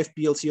the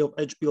FPLC of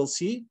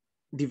HPLC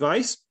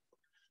device.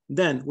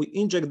 Then we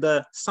inject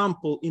the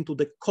sample into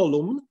the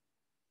column.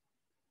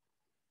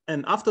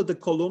 And after the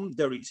column,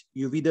 there is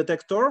UV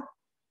detector.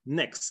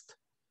 Next,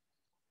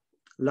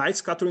 light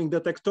scattering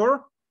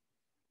detector.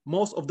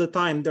 Most of the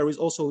time, there is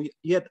also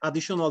yet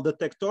additional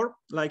detector.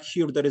 Like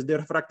here, there is the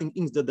refracting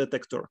inks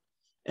detector.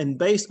 And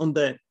based on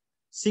the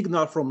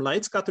signal from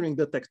light scattering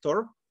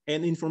detector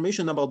and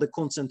information about the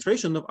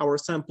concentration of our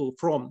sample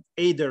from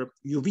either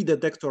UV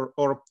detector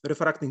or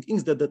refracting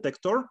inks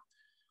detector,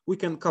 we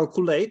can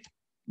calculate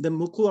the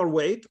molecular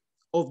weight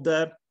of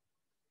the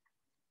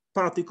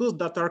particles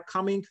that are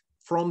coming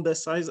from the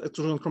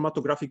size-exclusion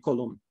chromatography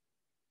column.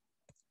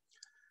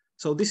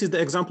 So this is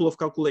the example of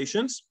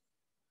calculations.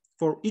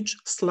 For each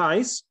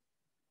slice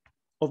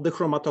of the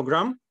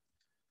chromatogram,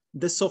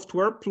 the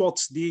software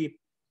plots the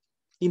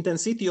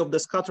intensity of the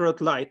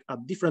scattered light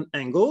at different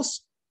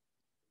angles,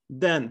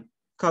 then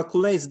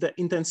calculates the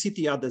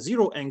intensity at the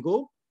zero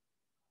angle,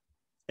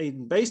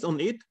 and based on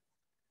it,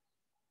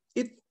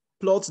 it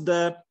plots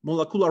the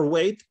molecular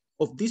weight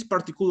of this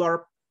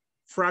particular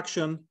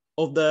fraction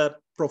of the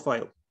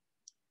profile.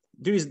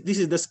 This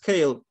is the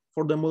scale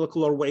for the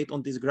molecular weight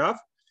on this graph.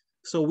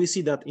 So we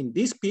see that in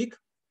this peak,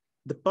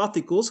 the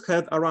particles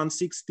have around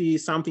 60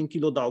 something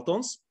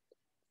kilodaltons,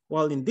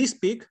 while in this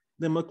peak,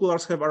 the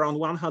moleculars have around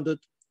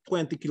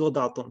 120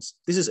 kilodaltons.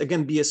 This is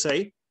again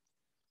BSA.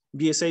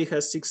 BSA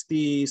has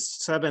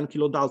 67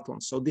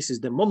 kilodaltons. So this is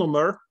the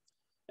monomer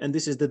and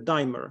this is the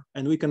dimer.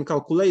 And we can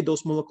calculate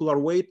those molecular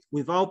weight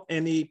without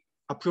any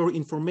a priori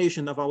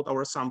information about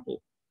our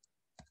sample.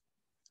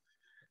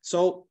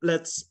 So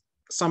let's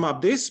sum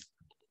up this.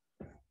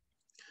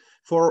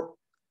 For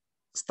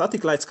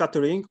static light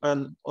scattering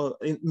and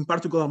in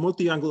particular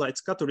multi-angle light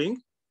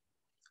scattering,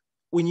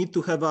 we need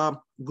to have a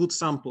good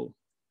sample.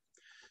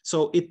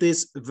 So it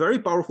is a very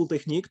powerful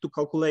technique to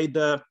calculate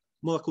the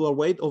molecular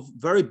weight of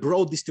very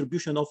broad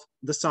distribution of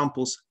the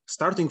samples,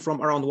 starting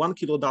from around 1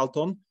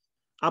 kilodalton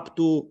up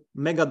to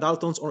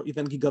megadaltons or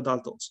even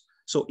gigadaltons.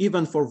 So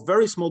even for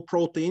very small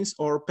proteins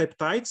or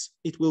peptides,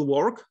 it will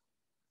work.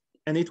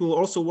 And it will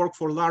also work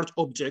for large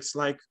objects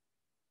like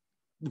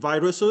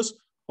viruses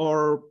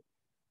or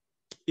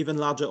even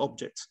larger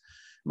objects.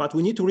 But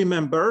we need to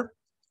remember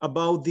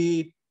about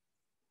the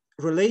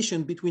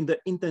relation between the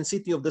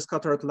intensity of the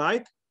scattered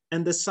light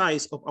and the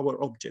size of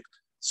our object.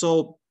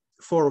 So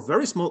for a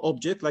very small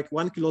object like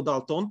 1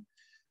 kilodalton,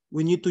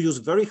 we need to use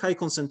very high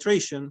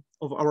concentration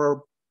of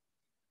our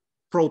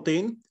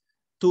protein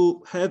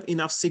to have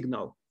enough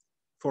signal.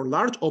 For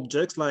large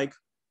objects like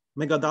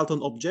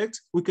megadalton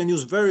objects, we can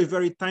use very,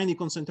 very tiny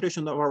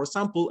concentration of our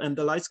sample and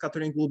the light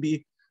scattering will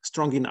be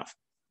strong enough.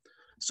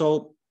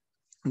 So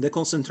the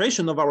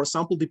concentration of our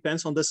sample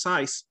depends on the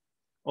size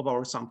of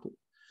our sample.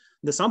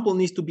 The sample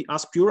needs to be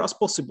as pure as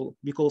possible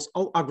because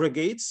all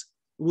aggregates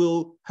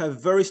will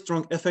have very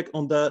strong effect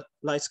on the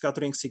light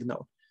scattering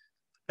signal.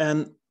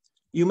 And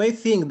you may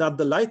think that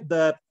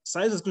the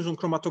size-exclusion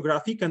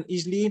chromatography can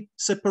easily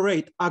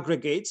separate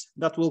aggregates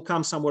that will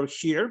come somewhere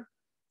here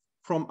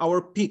from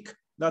our peak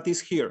that is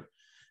here.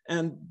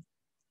 And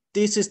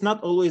this is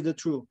not always the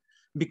true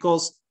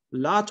because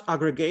large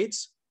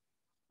aggregates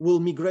will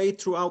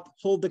migrate throughout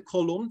whole the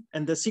column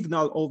and the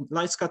signal of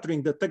light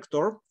scattering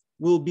detector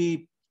will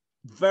be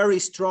very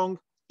strong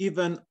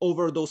even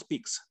over those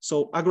peaks.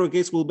 So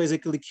aggregates will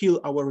basically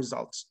kill our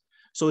results.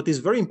 So it is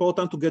very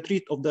important to get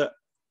rid of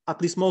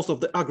at least most of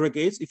the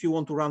aggregates if you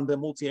want to run the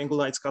multi-angle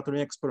light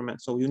scattering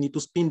experiment. So you need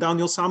to spin down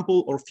your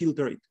sample or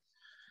filter it.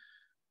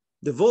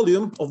 The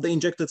volume of the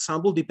injected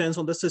sample depends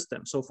on the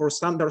system. So for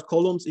standard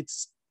columns,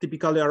 it's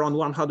typically around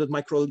 100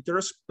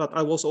 microliters, but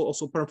I was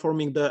also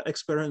performing the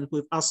experiment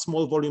with as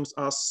small volumes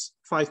as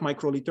 5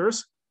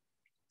 microliters.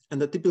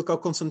 And the typical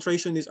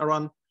concentration is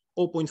around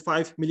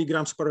 0.5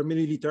 milligrams per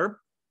milliliter,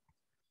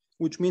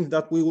 which means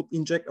that we would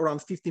inject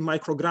around 50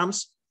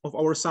 micrograms of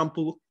our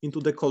sample into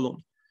the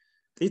column.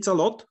 It's a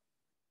lot.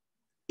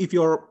 If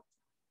your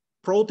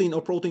protein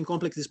or protein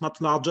complex is much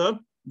larger,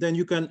 then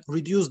you can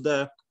reduce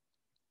the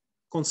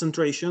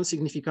concentration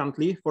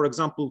significantly. For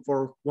example,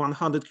 for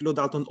 100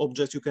 kilodalton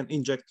objects, you can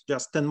inject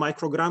just 10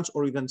 micrograms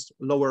or even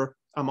lower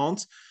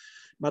amounts.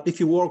 But if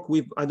you work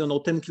with, I don't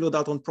know, 10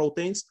 kilodalton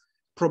proteins,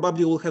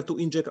 probably will have to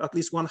inject at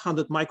least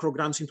 100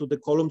 micrograms into the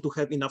column to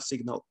have enough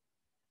signal.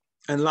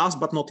 And last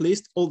but not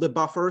least, all the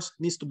buffers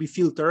needs to be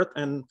filtered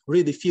and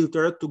really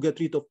filtered to get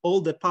rid of all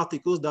the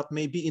particles that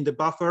may be in the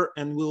buffer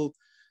and will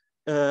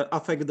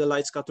affect the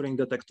light scattering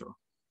detector.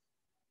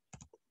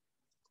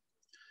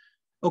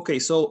 Okay,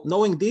 so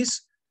knowing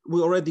this, we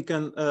already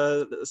can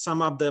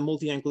sum up the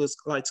multi-angle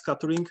light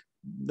scattering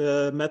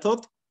method.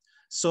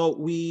 So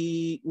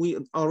we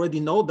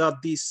already know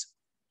that this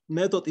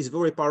method is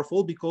very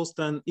powerful because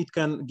then it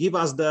can give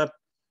us the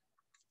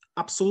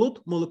absolute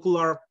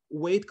molecular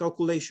weight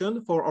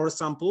calculation for our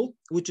sample,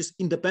 which is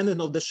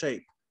independent of the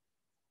shape.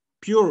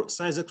 Pure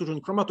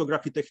size-exclusion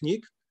chromatography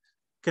technique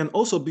can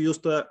also be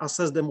used to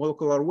assess the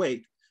molecular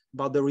weight,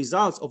 but the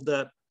results of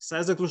the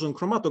size-exclusion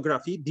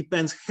chromatography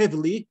depends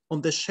heavily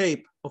on the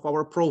shape of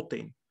our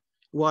protein,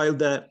 while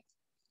the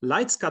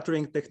light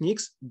scattering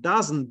techniques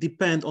doesn't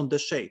depend on the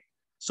shape.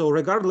 So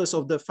regardless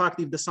of the fact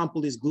if the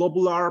sample is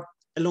globular,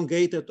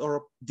 elongated,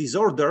 or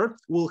disordered,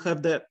 we'll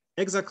have the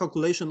exact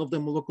calculation of the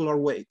molecular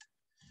weight.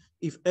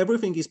 If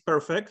everything is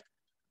perfect,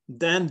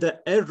 then the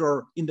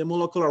error in the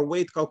molecular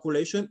weight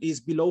calculation is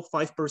below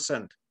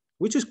 5%,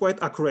 which is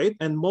quite accurate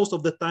and most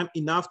of the time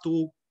enough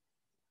to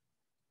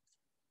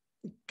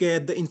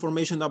get the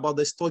information about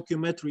the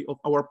stoichiometry of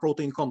our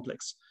protein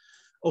complex.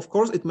 Of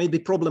course, it may be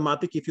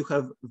problematic if you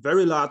have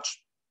very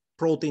large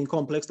protein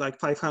complex, like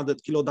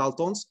 500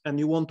 kilodaltons, and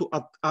you want to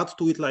add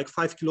to it like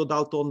 5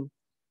 kilodalton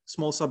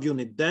small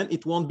subunit, then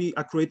it won't be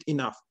accurate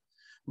enough.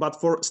 But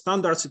for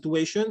standard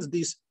situations,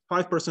 this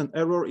 5%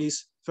 error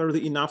is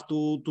fairly enough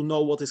to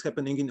know what is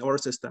happening in our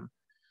system.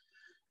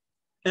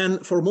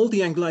 And for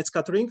multi-angle light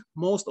scattering,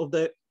 most of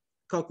the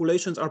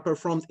calculations are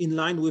performed in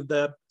line with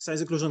the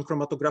size-exclusion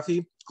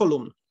chromatography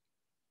column.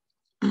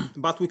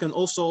 But we can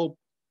also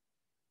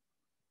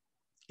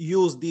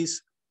use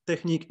this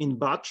technique in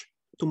batch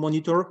to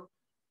monitor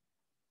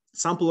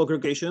sample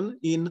aggregation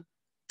in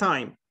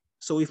time.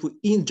 So if we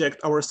inject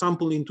our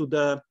sample into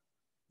the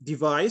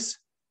device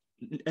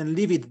and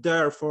leave it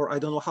there for, I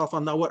don't know, half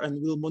an hour,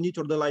 and we'll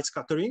monitor the light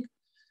scattering,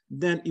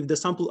 then if the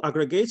sample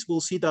aggregates,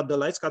 we'll see that the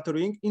light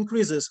scattering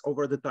increases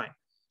over the time.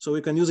 So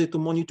we can use it to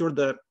monitor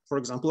the, for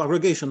example,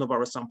 aggregation of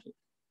our sample.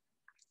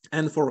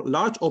 And for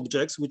large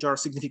objects, which are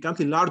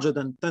significantly larger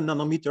than 10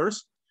 nanometers,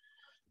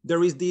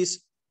 there is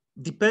this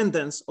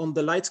dependence on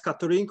the light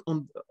scattering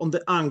on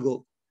the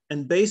angle.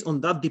 And based on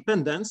that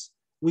dependence,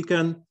 we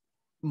can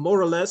more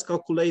or less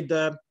calculate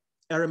the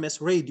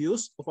RMS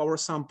radius of our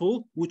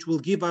sample, which will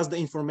give us the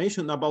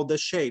information about the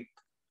shape,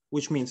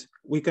 which means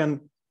we can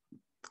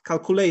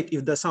calculate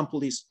if the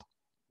sample is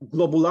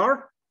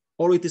globular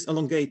or it is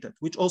elongated,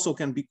 which also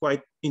can be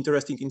quite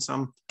interesting in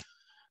some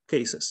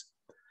cases.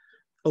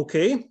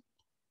 Okay,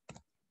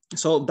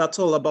 so that's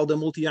all about the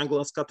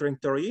multi-angle scattering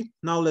theory.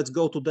 Now let's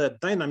go to the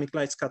dynamic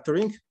light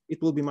scattering.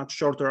 It will be much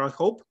shorter, I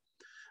hope.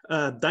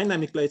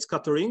 Dynamic light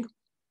scattering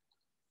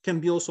can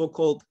be also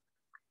called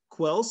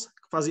QELS,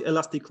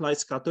 quasi-elastic light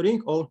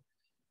scattering, or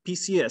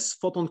PCS,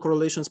 photon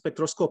correlation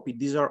spectroscopy.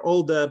 These are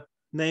all the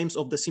names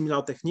of the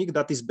similar technique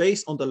that is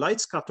based on the light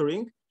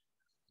scattering,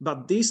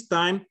 but this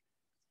time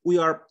we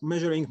are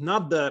measuring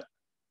not the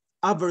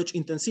average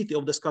intensity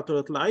of the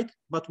scattered light,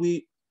 but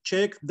we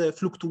check the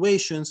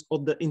fluctuations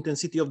of the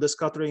intensity of the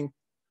scattering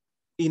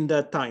in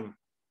the time.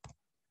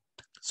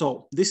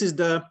 So this is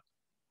the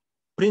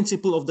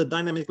principle of the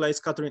dynamic light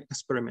scattering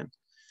experiment.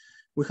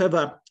 We have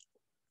a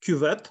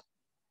cuvette,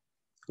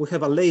 we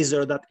have a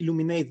laser that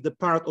illuminates the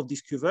part of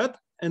this cuvette,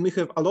 and we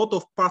have a lot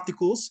of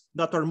particles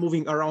that are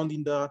moving around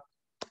in the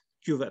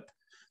cuvette.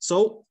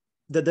 So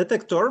the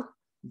detector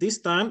this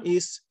time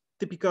is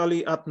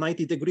typically at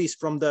 90 degrees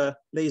from the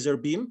laser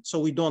beam. So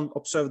we don't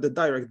observe the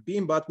direct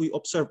beam, but we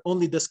observe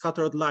only the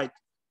scattered light.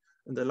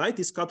 And the light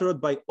is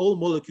scattered by all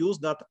molecules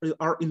that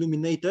are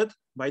illuminated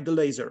by the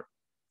laser.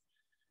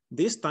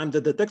 This time the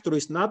detector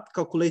is not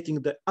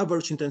calculating the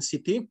average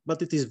intensity,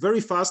 but it is very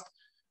fast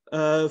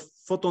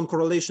photon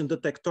correlation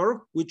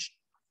detector, which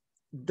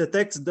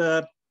detects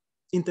the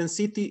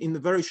intensity in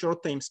very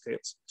short time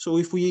scales. So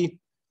if we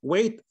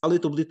wait a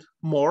little bit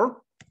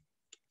more,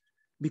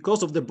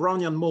 because of the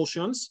Brownian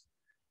motions,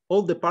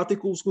 all the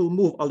particles will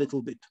move a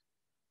little bit.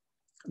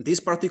 This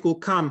particle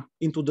come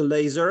into the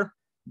laser,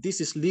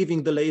 this is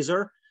leaving the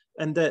laser,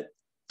 and the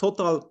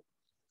total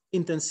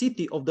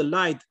intensity of the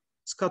light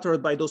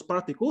scattered by those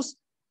particles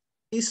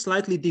is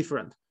slightly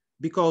different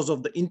because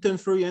of the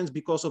interference,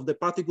 because of the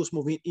particles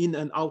moving in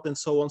and out, and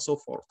so on and so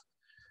forth.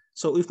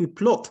 So if we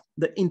plot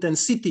the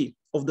intensity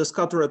of the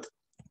scattered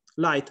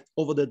light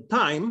over the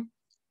time,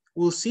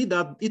 we'll see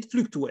that it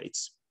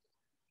fluctuates.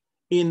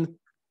 In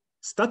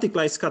static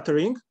light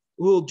scattering,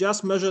 we'll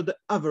just measure the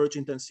average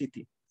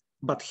intensity.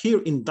 But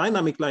here in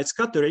dynamic light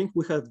scattering,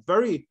 we have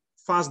very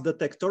fast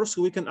detectors,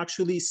 so we can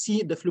actually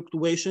see the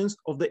fluctuations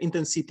of the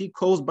intensity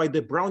caused by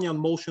the Brownian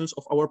motions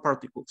of our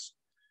particles.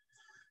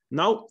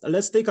 Now,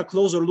 let's take a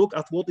closer look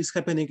at what is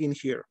happening in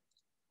here.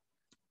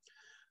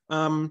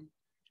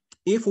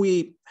 If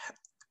we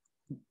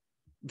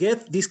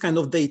get this kind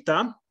of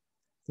data,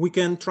 we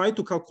can try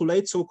to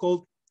calculate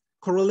so-called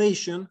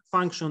correlation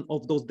function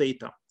of those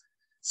data.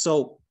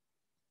 So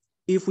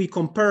if we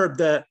compare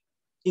the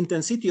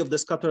intensity of the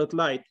scattered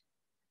light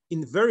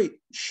in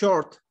very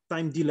short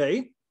time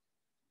delay,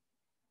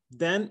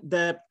 then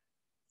the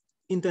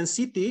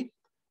intensity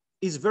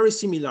is very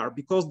similar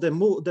because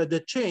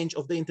the change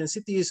of the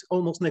intensity is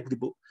almost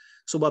negligible.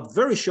 So at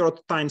very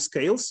short time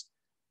scales,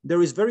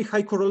 there is very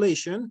high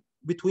correlation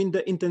between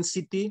the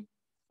intensity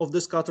of the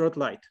scattered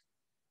light.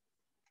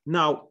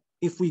 Now,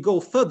 if we go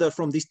further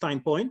from this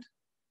time point,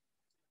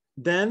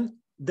 then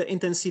the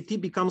intensity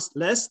becomes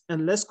less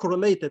and less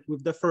correlated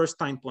with the first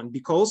time point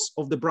because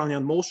of the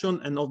Brownian motion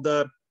and of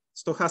the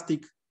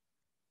stochastic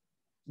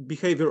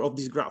behavior of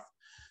this graph.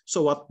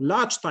 So at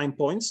large time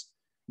points,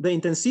 the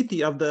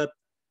intensity of the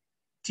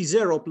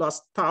T0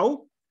 plus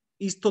tau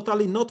is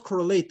totally not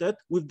correlated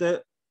with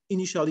the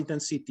initial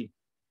intensity.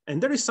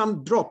 And there is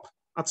some drop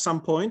at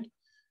some point,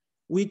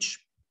 which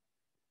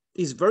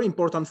is very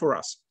important for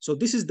us. So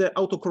this is the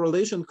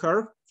autocorrelation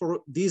curve for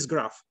this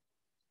graph.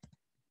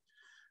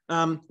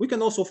 We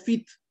can also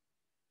fit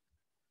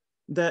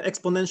the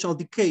exponential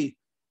decay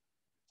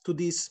to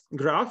this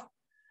graph.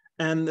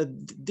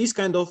 And this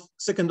kind of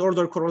second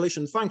order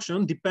correlation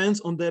function depends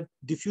on the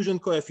diffusion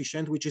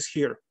coefficient, which is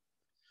here.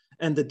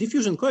 And the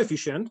diffusion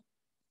coefficient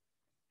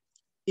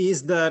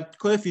is the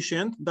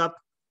coefficient that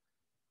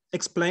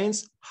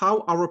explains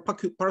how our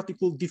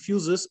particle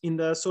diffuses in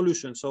the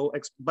solution. So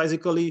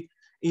basically,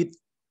 it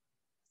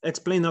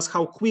explains us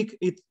how quick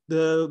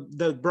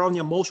the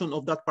Brownian motion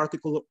of that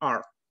particle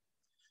are.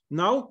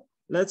 Now,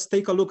 let's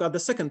take a look at the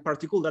second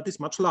particle that is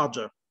much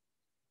larger.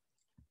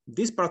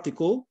 This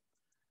particle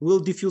will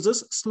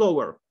diffuses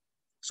slower.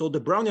 So the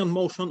Brownian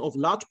motion of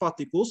large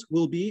particles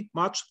will be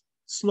much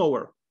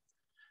slower.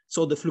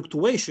 So the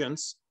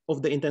fluctuations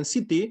of the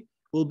intensity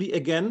will be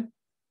again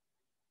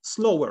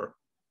slower.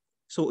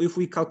 So if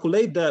we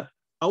calculate the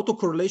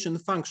autocorrelation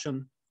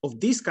function of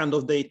this kind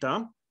of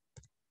data,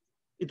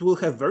 it will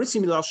have very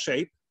similar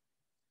shape,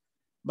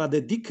 but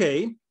the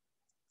decay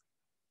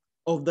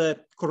of the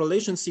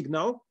correlation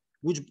signal,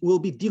 which will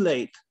be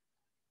delayed.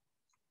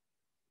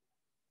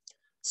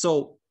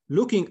 So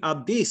looking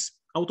at this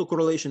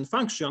autocorrelation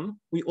function,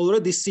 we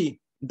already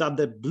see that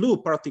the blue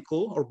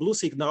particle or blue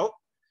signal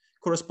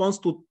corresponds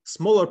to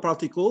smaller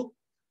particle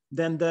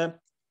than the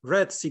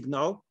red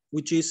signal,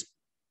 which is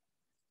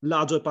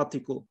larger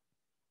particle.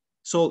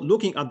 So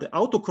looking at the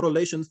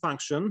autocorrelation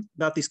function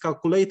that is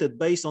calculated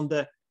based on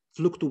the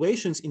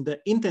fluctuations in the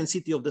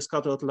intensity of the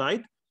scattered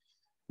light,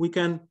 we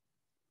can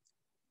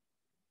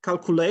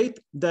calculate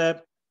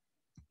the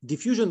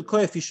diffusion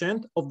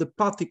coefficient of the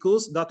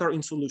particles that are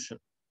in solution.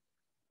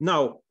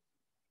 Now,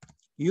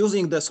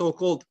 using the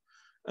so-called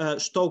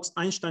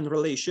Stokes-Einstein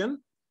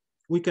relation,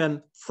 we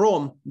can,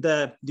 from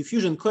the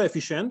diffusion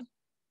coefficient,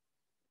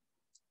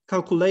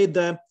 calculate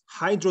the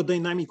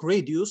hydrodynamic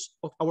radius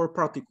of our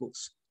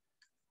particles.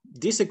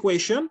 This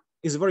equation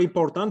is very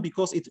important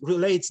because it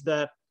relates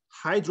the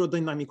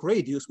hydrodynamic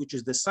radius, which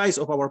is the size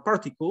of our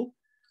particle,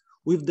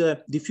 with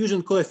the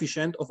diffusion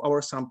coefficient of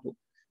our sample.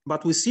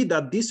 But we see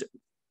that this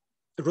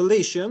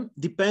relation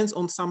depends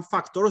on some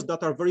factors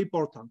that are very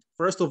important.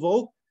 First of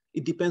all,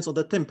 it depends on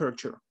the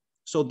temperature.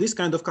 So this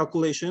kind of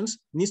calculations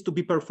needs to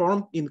be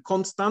performed in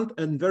constant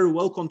and very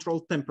well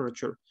controlled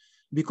temperature,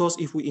 because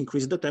if we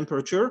increase the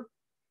temperature,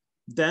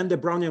 then the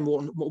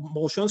Brownian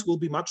motions will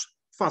be much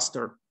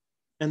faster.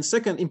 And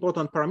second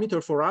important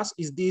parameter for us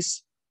is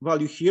this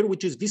value here,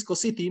 which is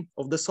viscosity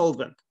of the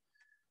solvent.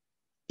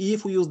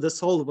 If we use the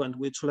solvent,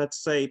 which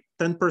let's say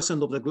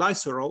 10% of the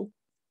glycerol,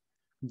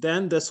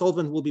 then the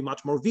solvent will be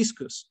much more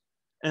viscous.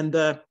 And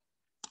the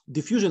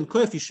diffusion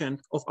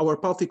coefficient of our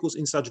particles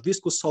in such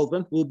viscous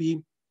solvent will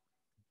be,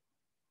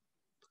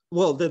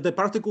 well, the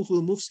particles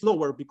will move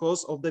slower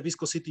because of the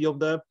viscosity of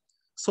the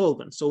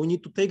solvent. So we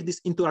need to take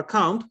this into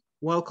account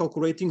while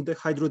calculating the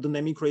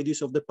hydrodynamic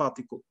radius of the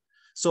particle.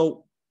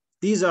 So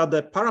these are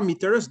the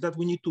parameters that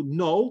we need to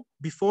know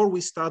before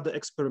we start the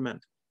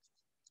experiment.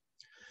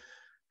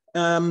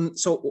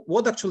 So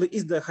what actually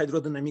is the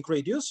hydrodynamic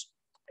radius?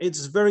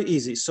 It's very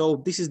easy. So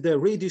this is the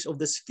radius of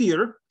the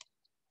sphere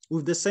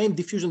with the same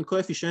diffusion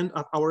coefficient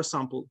of our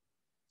sample.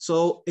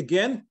 So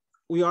again,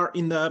 we are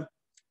in the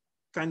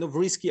kind of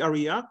risky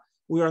area.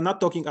 We are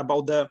not talking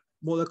about the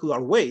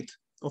molecular weight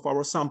of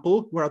our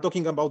sample. We are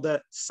talking about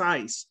the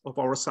size of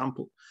our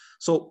sample.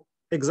 So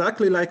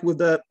exactly like with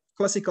the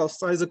classical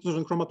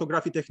size-exclusion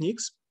chromatography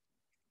techniques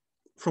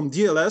from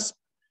DLS,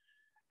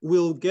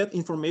 we'll get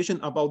information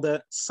about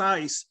the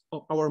size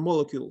of our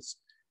molecules,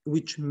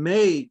 which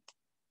may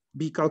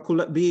be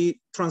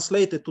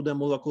translated to the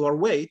molecular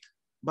weight,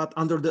 but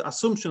under the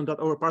assumption that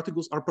our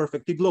particles are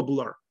perfectly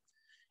globular.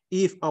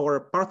 If our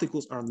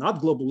particles are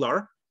not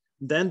globular,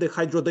 then the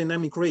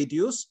hydrodynamic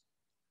radius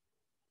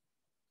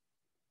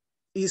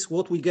is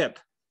what we get,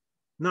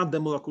 not the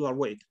molecular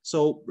weight.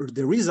 So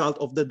the result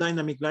of the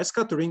dynamic light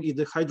scattering is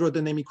the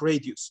hydrodynamic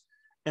radius.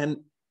 And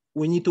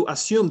we need to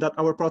assume that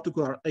our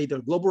particles are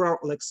either globular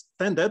or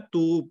extended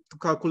to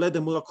calculate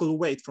the molecular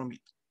weight from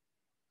it.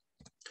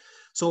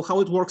 So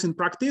how it works in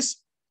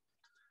practice?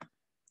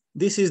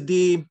 This is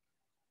the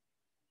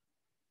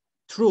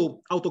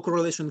true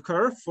autocorrelation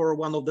curve for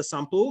one of the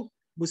sample.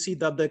 We see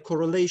that the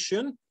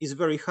correlation is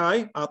very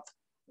high at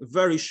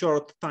very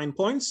short time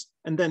points,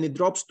 and then it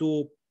drops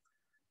to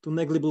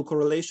negligible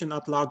correlation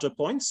at larger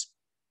points.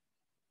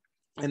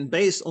 And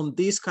based on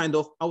this kind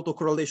of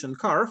autocorrelation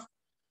curve,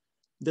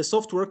 the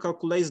software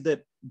calculates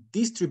the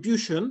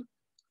distribution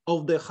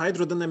of the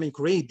hydrodynamic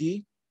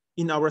radii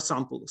in our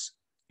samples.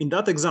 In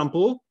that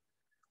example,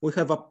 we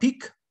have a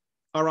peak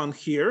around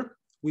here,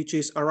 which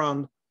is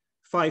around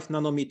 5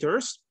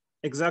 nanometers,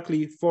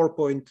 exactly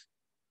 4.4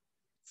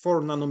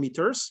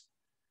 nanometers.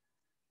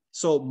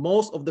 So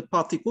most of the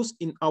particles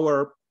in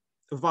our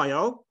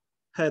vial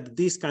had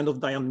this kind of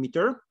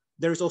diameter.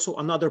 There is also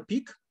another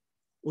peak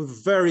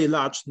with very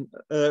large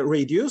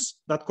radius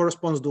that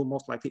corresponds to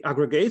most likely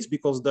aggregates,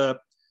 because the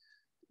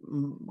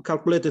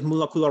calculated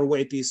molecular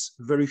weight is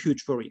very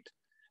huge for it.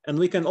 And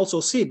we can also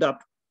see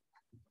that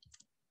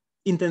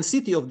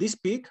intensity of this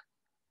peak,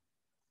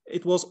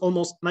 it was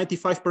almost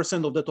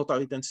 95% of the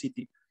total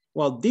intensity,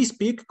 while this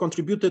peak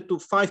contributed to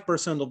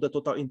 5% of the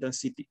total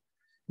intensity.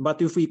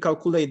 But if we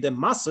calculate the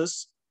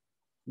masses,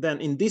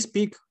 then in this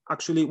peak,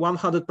 actually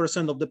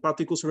 100% of the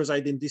particles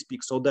reside in this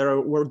peak. So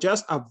there were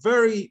just a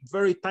very,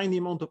 very tiny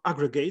amount of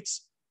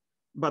aggregates,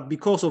 but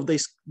because of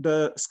this,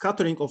 the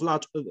scattering of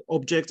large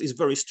objects is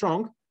very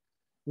strong,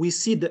 we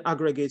see the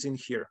aggregates in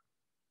here.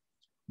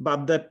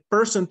 But the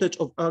percentage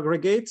of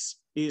aggregates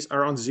is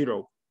around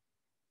 0.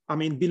 I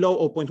mean,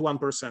 below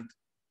 0.1%.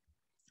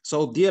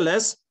 So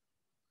DLS,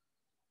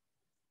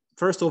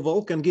 first of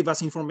all, can give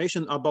us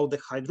information about the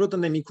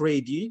hydrodynamic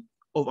radii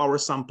of our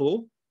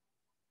sample.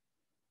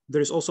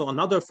 There is also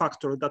another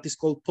factor that is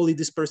called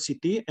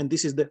polydispersity, and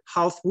this is the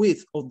half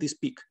width of this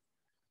peak.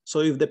 So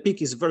if the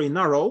peak is very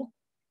narrow,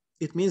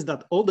 it means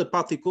that all the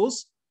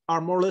particles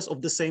are more or less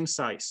of the same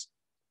size.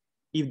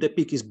 If the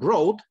peak is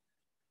broad,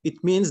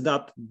 it means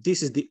that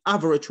this is the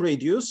average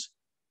radius,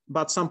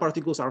 but some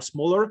particles are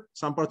smaller,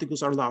 some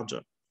particles are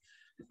larger.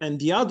 And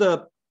the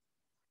other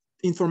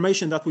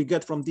information that we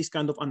get from this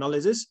kind of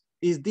analysis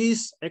is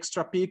this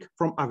extra peak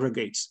from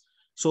aggregates.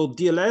 So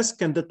DLS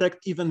can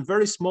detect even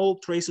very small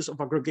traces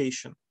of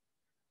aggregation.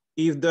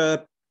 If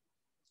the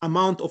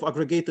amount of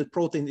aggregated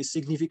protein is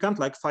significant,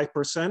 like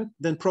 5%,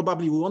 then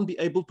probably we won't be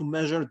able to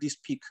measure this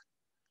peak.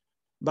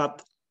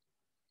 But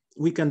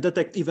we can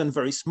detect even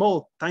very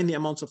small, tiny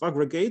amounts of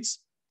aggregates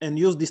and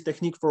use this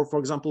technique for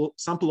example,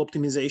 sample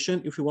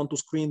optimization if we want to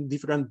screen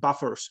different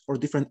buffers or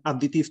different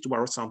additives to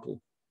our sample.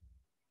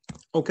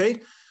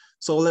 Okay,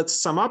 so let's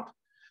sum up.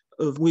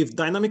 With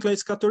dynamic light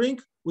scattering,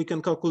 we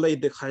can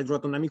calculate the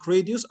hydrodynamic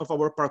radius of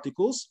our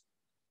particles,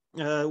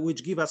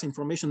 which give us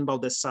information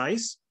about the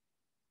size,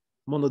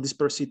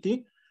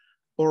 monodispersity,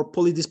 or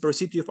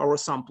polydispersity of our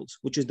samples,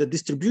 which is the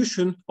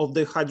distribution of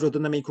the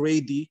hydrodynamic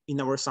radii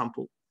in our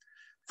sample.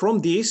 From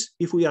this,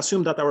 if we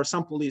assume that our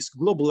sample is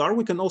globular,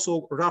 we can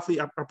also roughly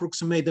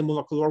approximate the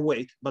molecular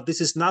weight, but this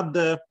is not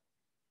the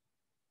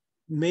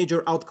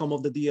major outcome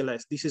of the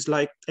DLS. This is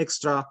like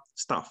extra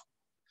stuff.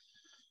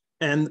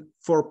 And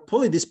for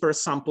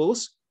polydispersed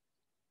samples,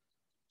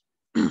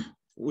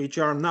 which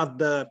are not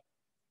the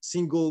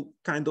single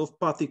kind of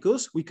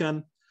particles, we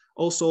can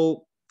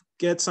also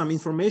get some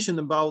information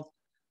about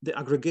the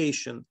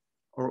aggregation,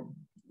 or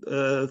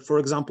for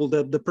example,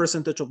 the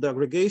percentage of the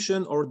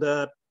aggregation or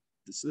the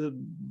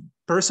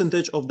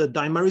percentage of the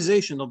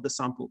dimerization of the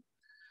sample.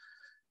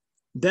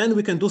 Then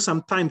we can do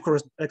some time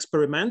course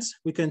experiments.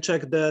 We can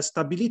check the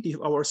stability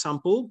of our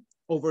sample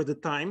over the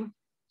time,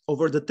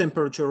 over the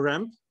temperature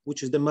ramp,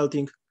 which is the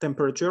melting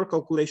temperature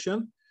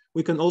calculation.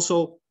 We can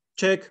also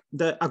check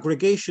the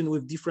aggregation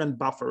with different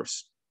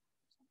buffers.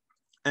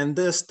 And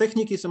this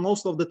technique is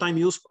most of the time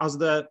used as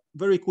the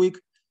very quick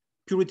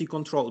purity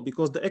control,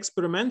 because the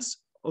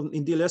experiments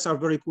in DLS are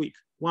very quick.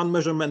 One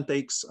measurement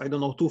takes, I don't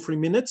know, 2-3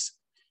 minutes.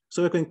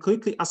 So you can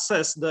quickly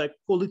assess the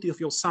quality of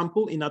your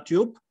sample in a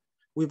tube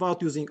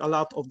without using a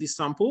lot of this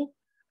sample,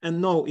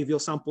 and know if your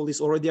sample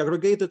is already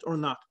aggregated or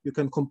not. You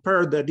can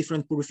compare the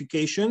different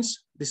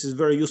purifications. This is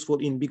very useful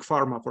in big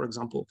pharma, for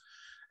example.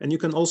 And you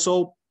can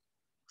also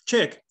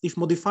check if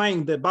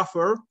modifying the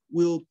buffer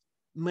will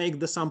make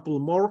the sample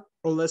more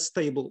or less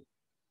stable.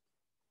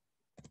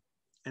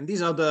 And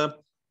these are the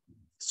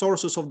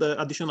sources of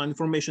the additional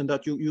information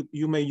that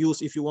you may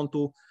use if you want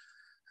to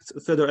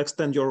further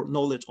extend your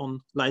knowledge on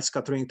light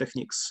scattering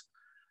techniques.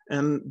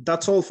 And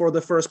that's all for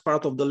the first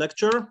part of the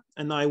lecture,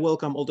 and I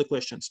welcome all the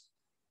questions.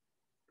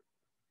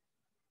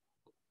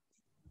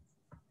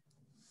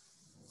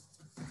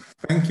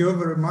 Thank you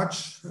very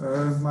much,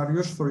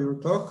 Mariusz, for your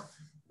talk.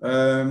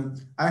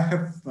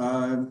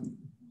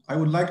 I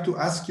would like to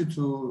ask you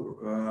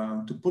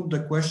to put the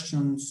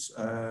questions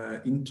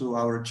into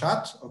our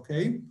chat,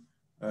 okay?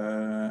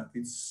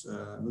 It's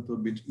a little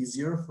bit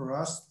easier for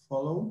us to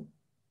follow.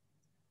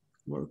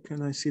 Where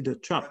can I see the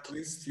chat? Or at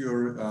least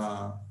your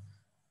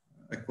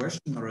a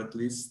question, or at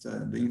least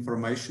the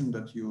information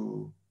that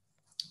you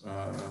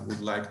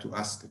would like to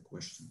ask a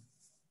question.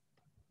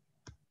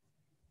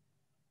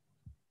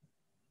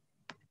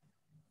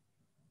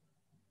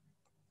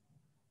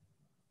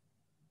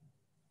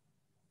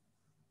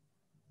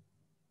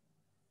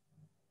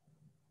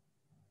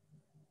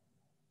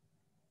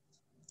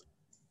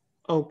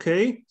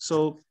 Okay,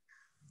 so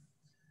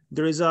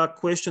there is a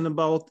question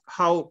about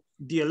how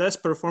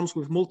DLS performs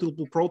with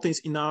multiple proteins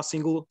in a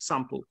single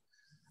sample.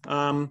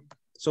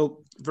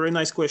 So very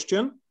nice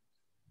question.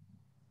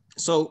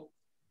 So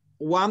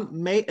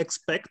one may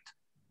expect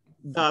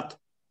that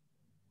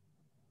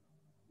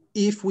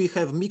if we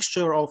have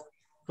mixture of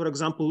for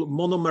example,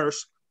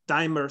 monomers,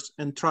 dimers,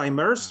 and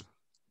trimers,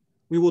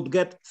 we would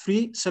get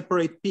 3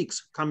 separate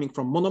peaks coming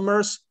from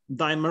monomers,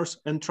 dimers,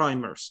 and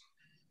trimers.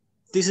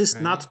 This is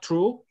not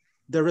true.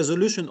 The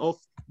resolution of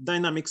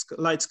dynamic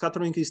light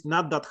scattering is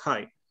not that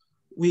high.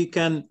 We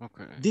can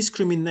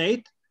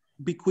discriminate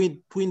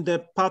between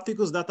the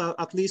particles that are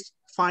at least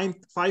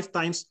 5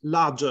 times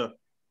larger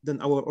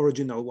than our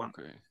original one.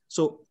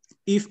 So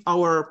if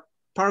our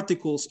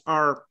particles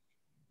are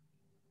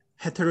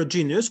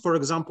heterogeneous, for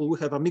example, we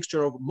have a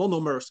mixture of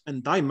monomers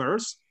and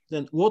dimers,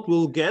 then what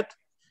we'll get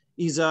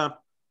is a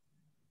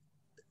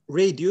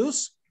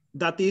radius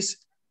that is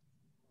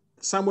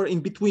somewhere in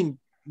between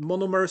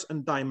monomers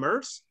and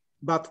dimers,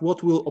 but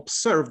what we'll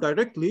observe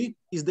directly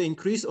is the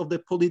increase of the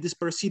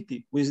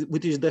polydispersity,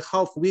 which is the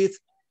half width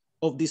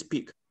of this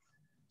peak.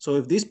 So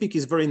if this peak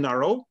is very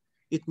narrow,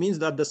 it means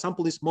that the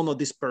sample is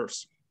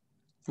monodisperse,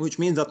 which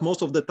means that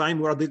most of the time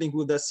we are dealing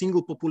with a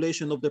single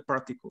population of the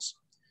particles.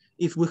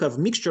 If we have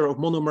mixture of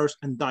monomers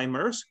and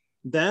dimers,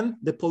 then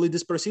the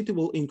polydispersity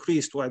will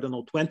increase to, I don't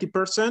know,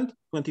 20%,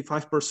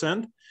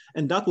 25%,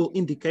 and that will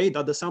indicate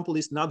that the sample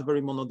is not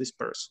very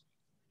monodisperse.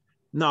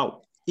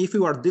 Now, if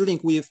you are dealing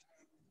with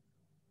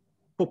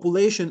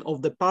population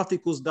of the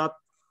particles that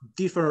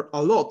differ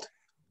a lot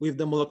with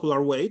the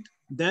molecular weight,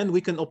 then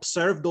we can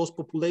observe those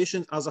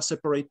populations as a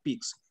separate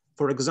peaks.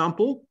 For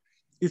example,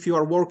 if you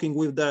are working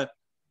with the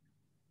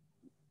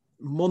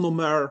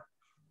monomer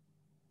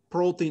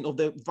protein of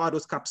the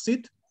virus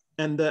capsid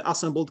and the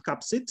assembled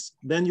capsids,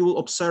 then you will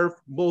observe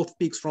both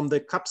peaks from the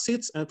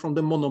capsids and from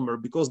the monomer,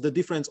 because the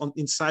difference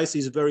in size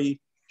is very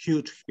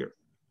huge here.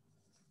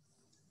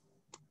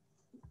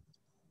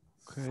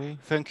 Okay,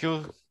 thank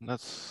you.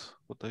 That's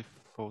what I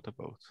thought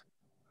about.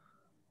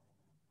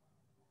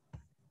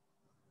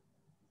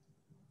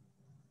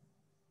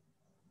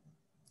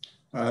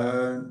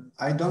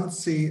 I don't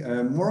see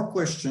more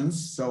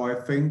questions, so I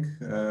think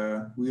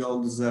we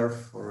all deserve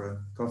for a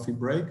coffee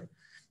break.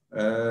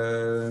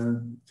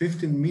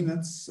 15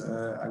 minutes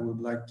I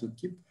would like to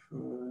keep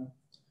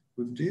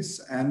with this,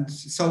 and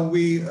so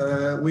we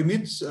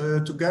meet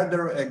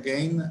together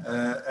again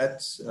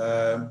at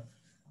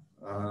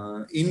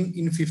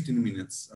in 15 minutes.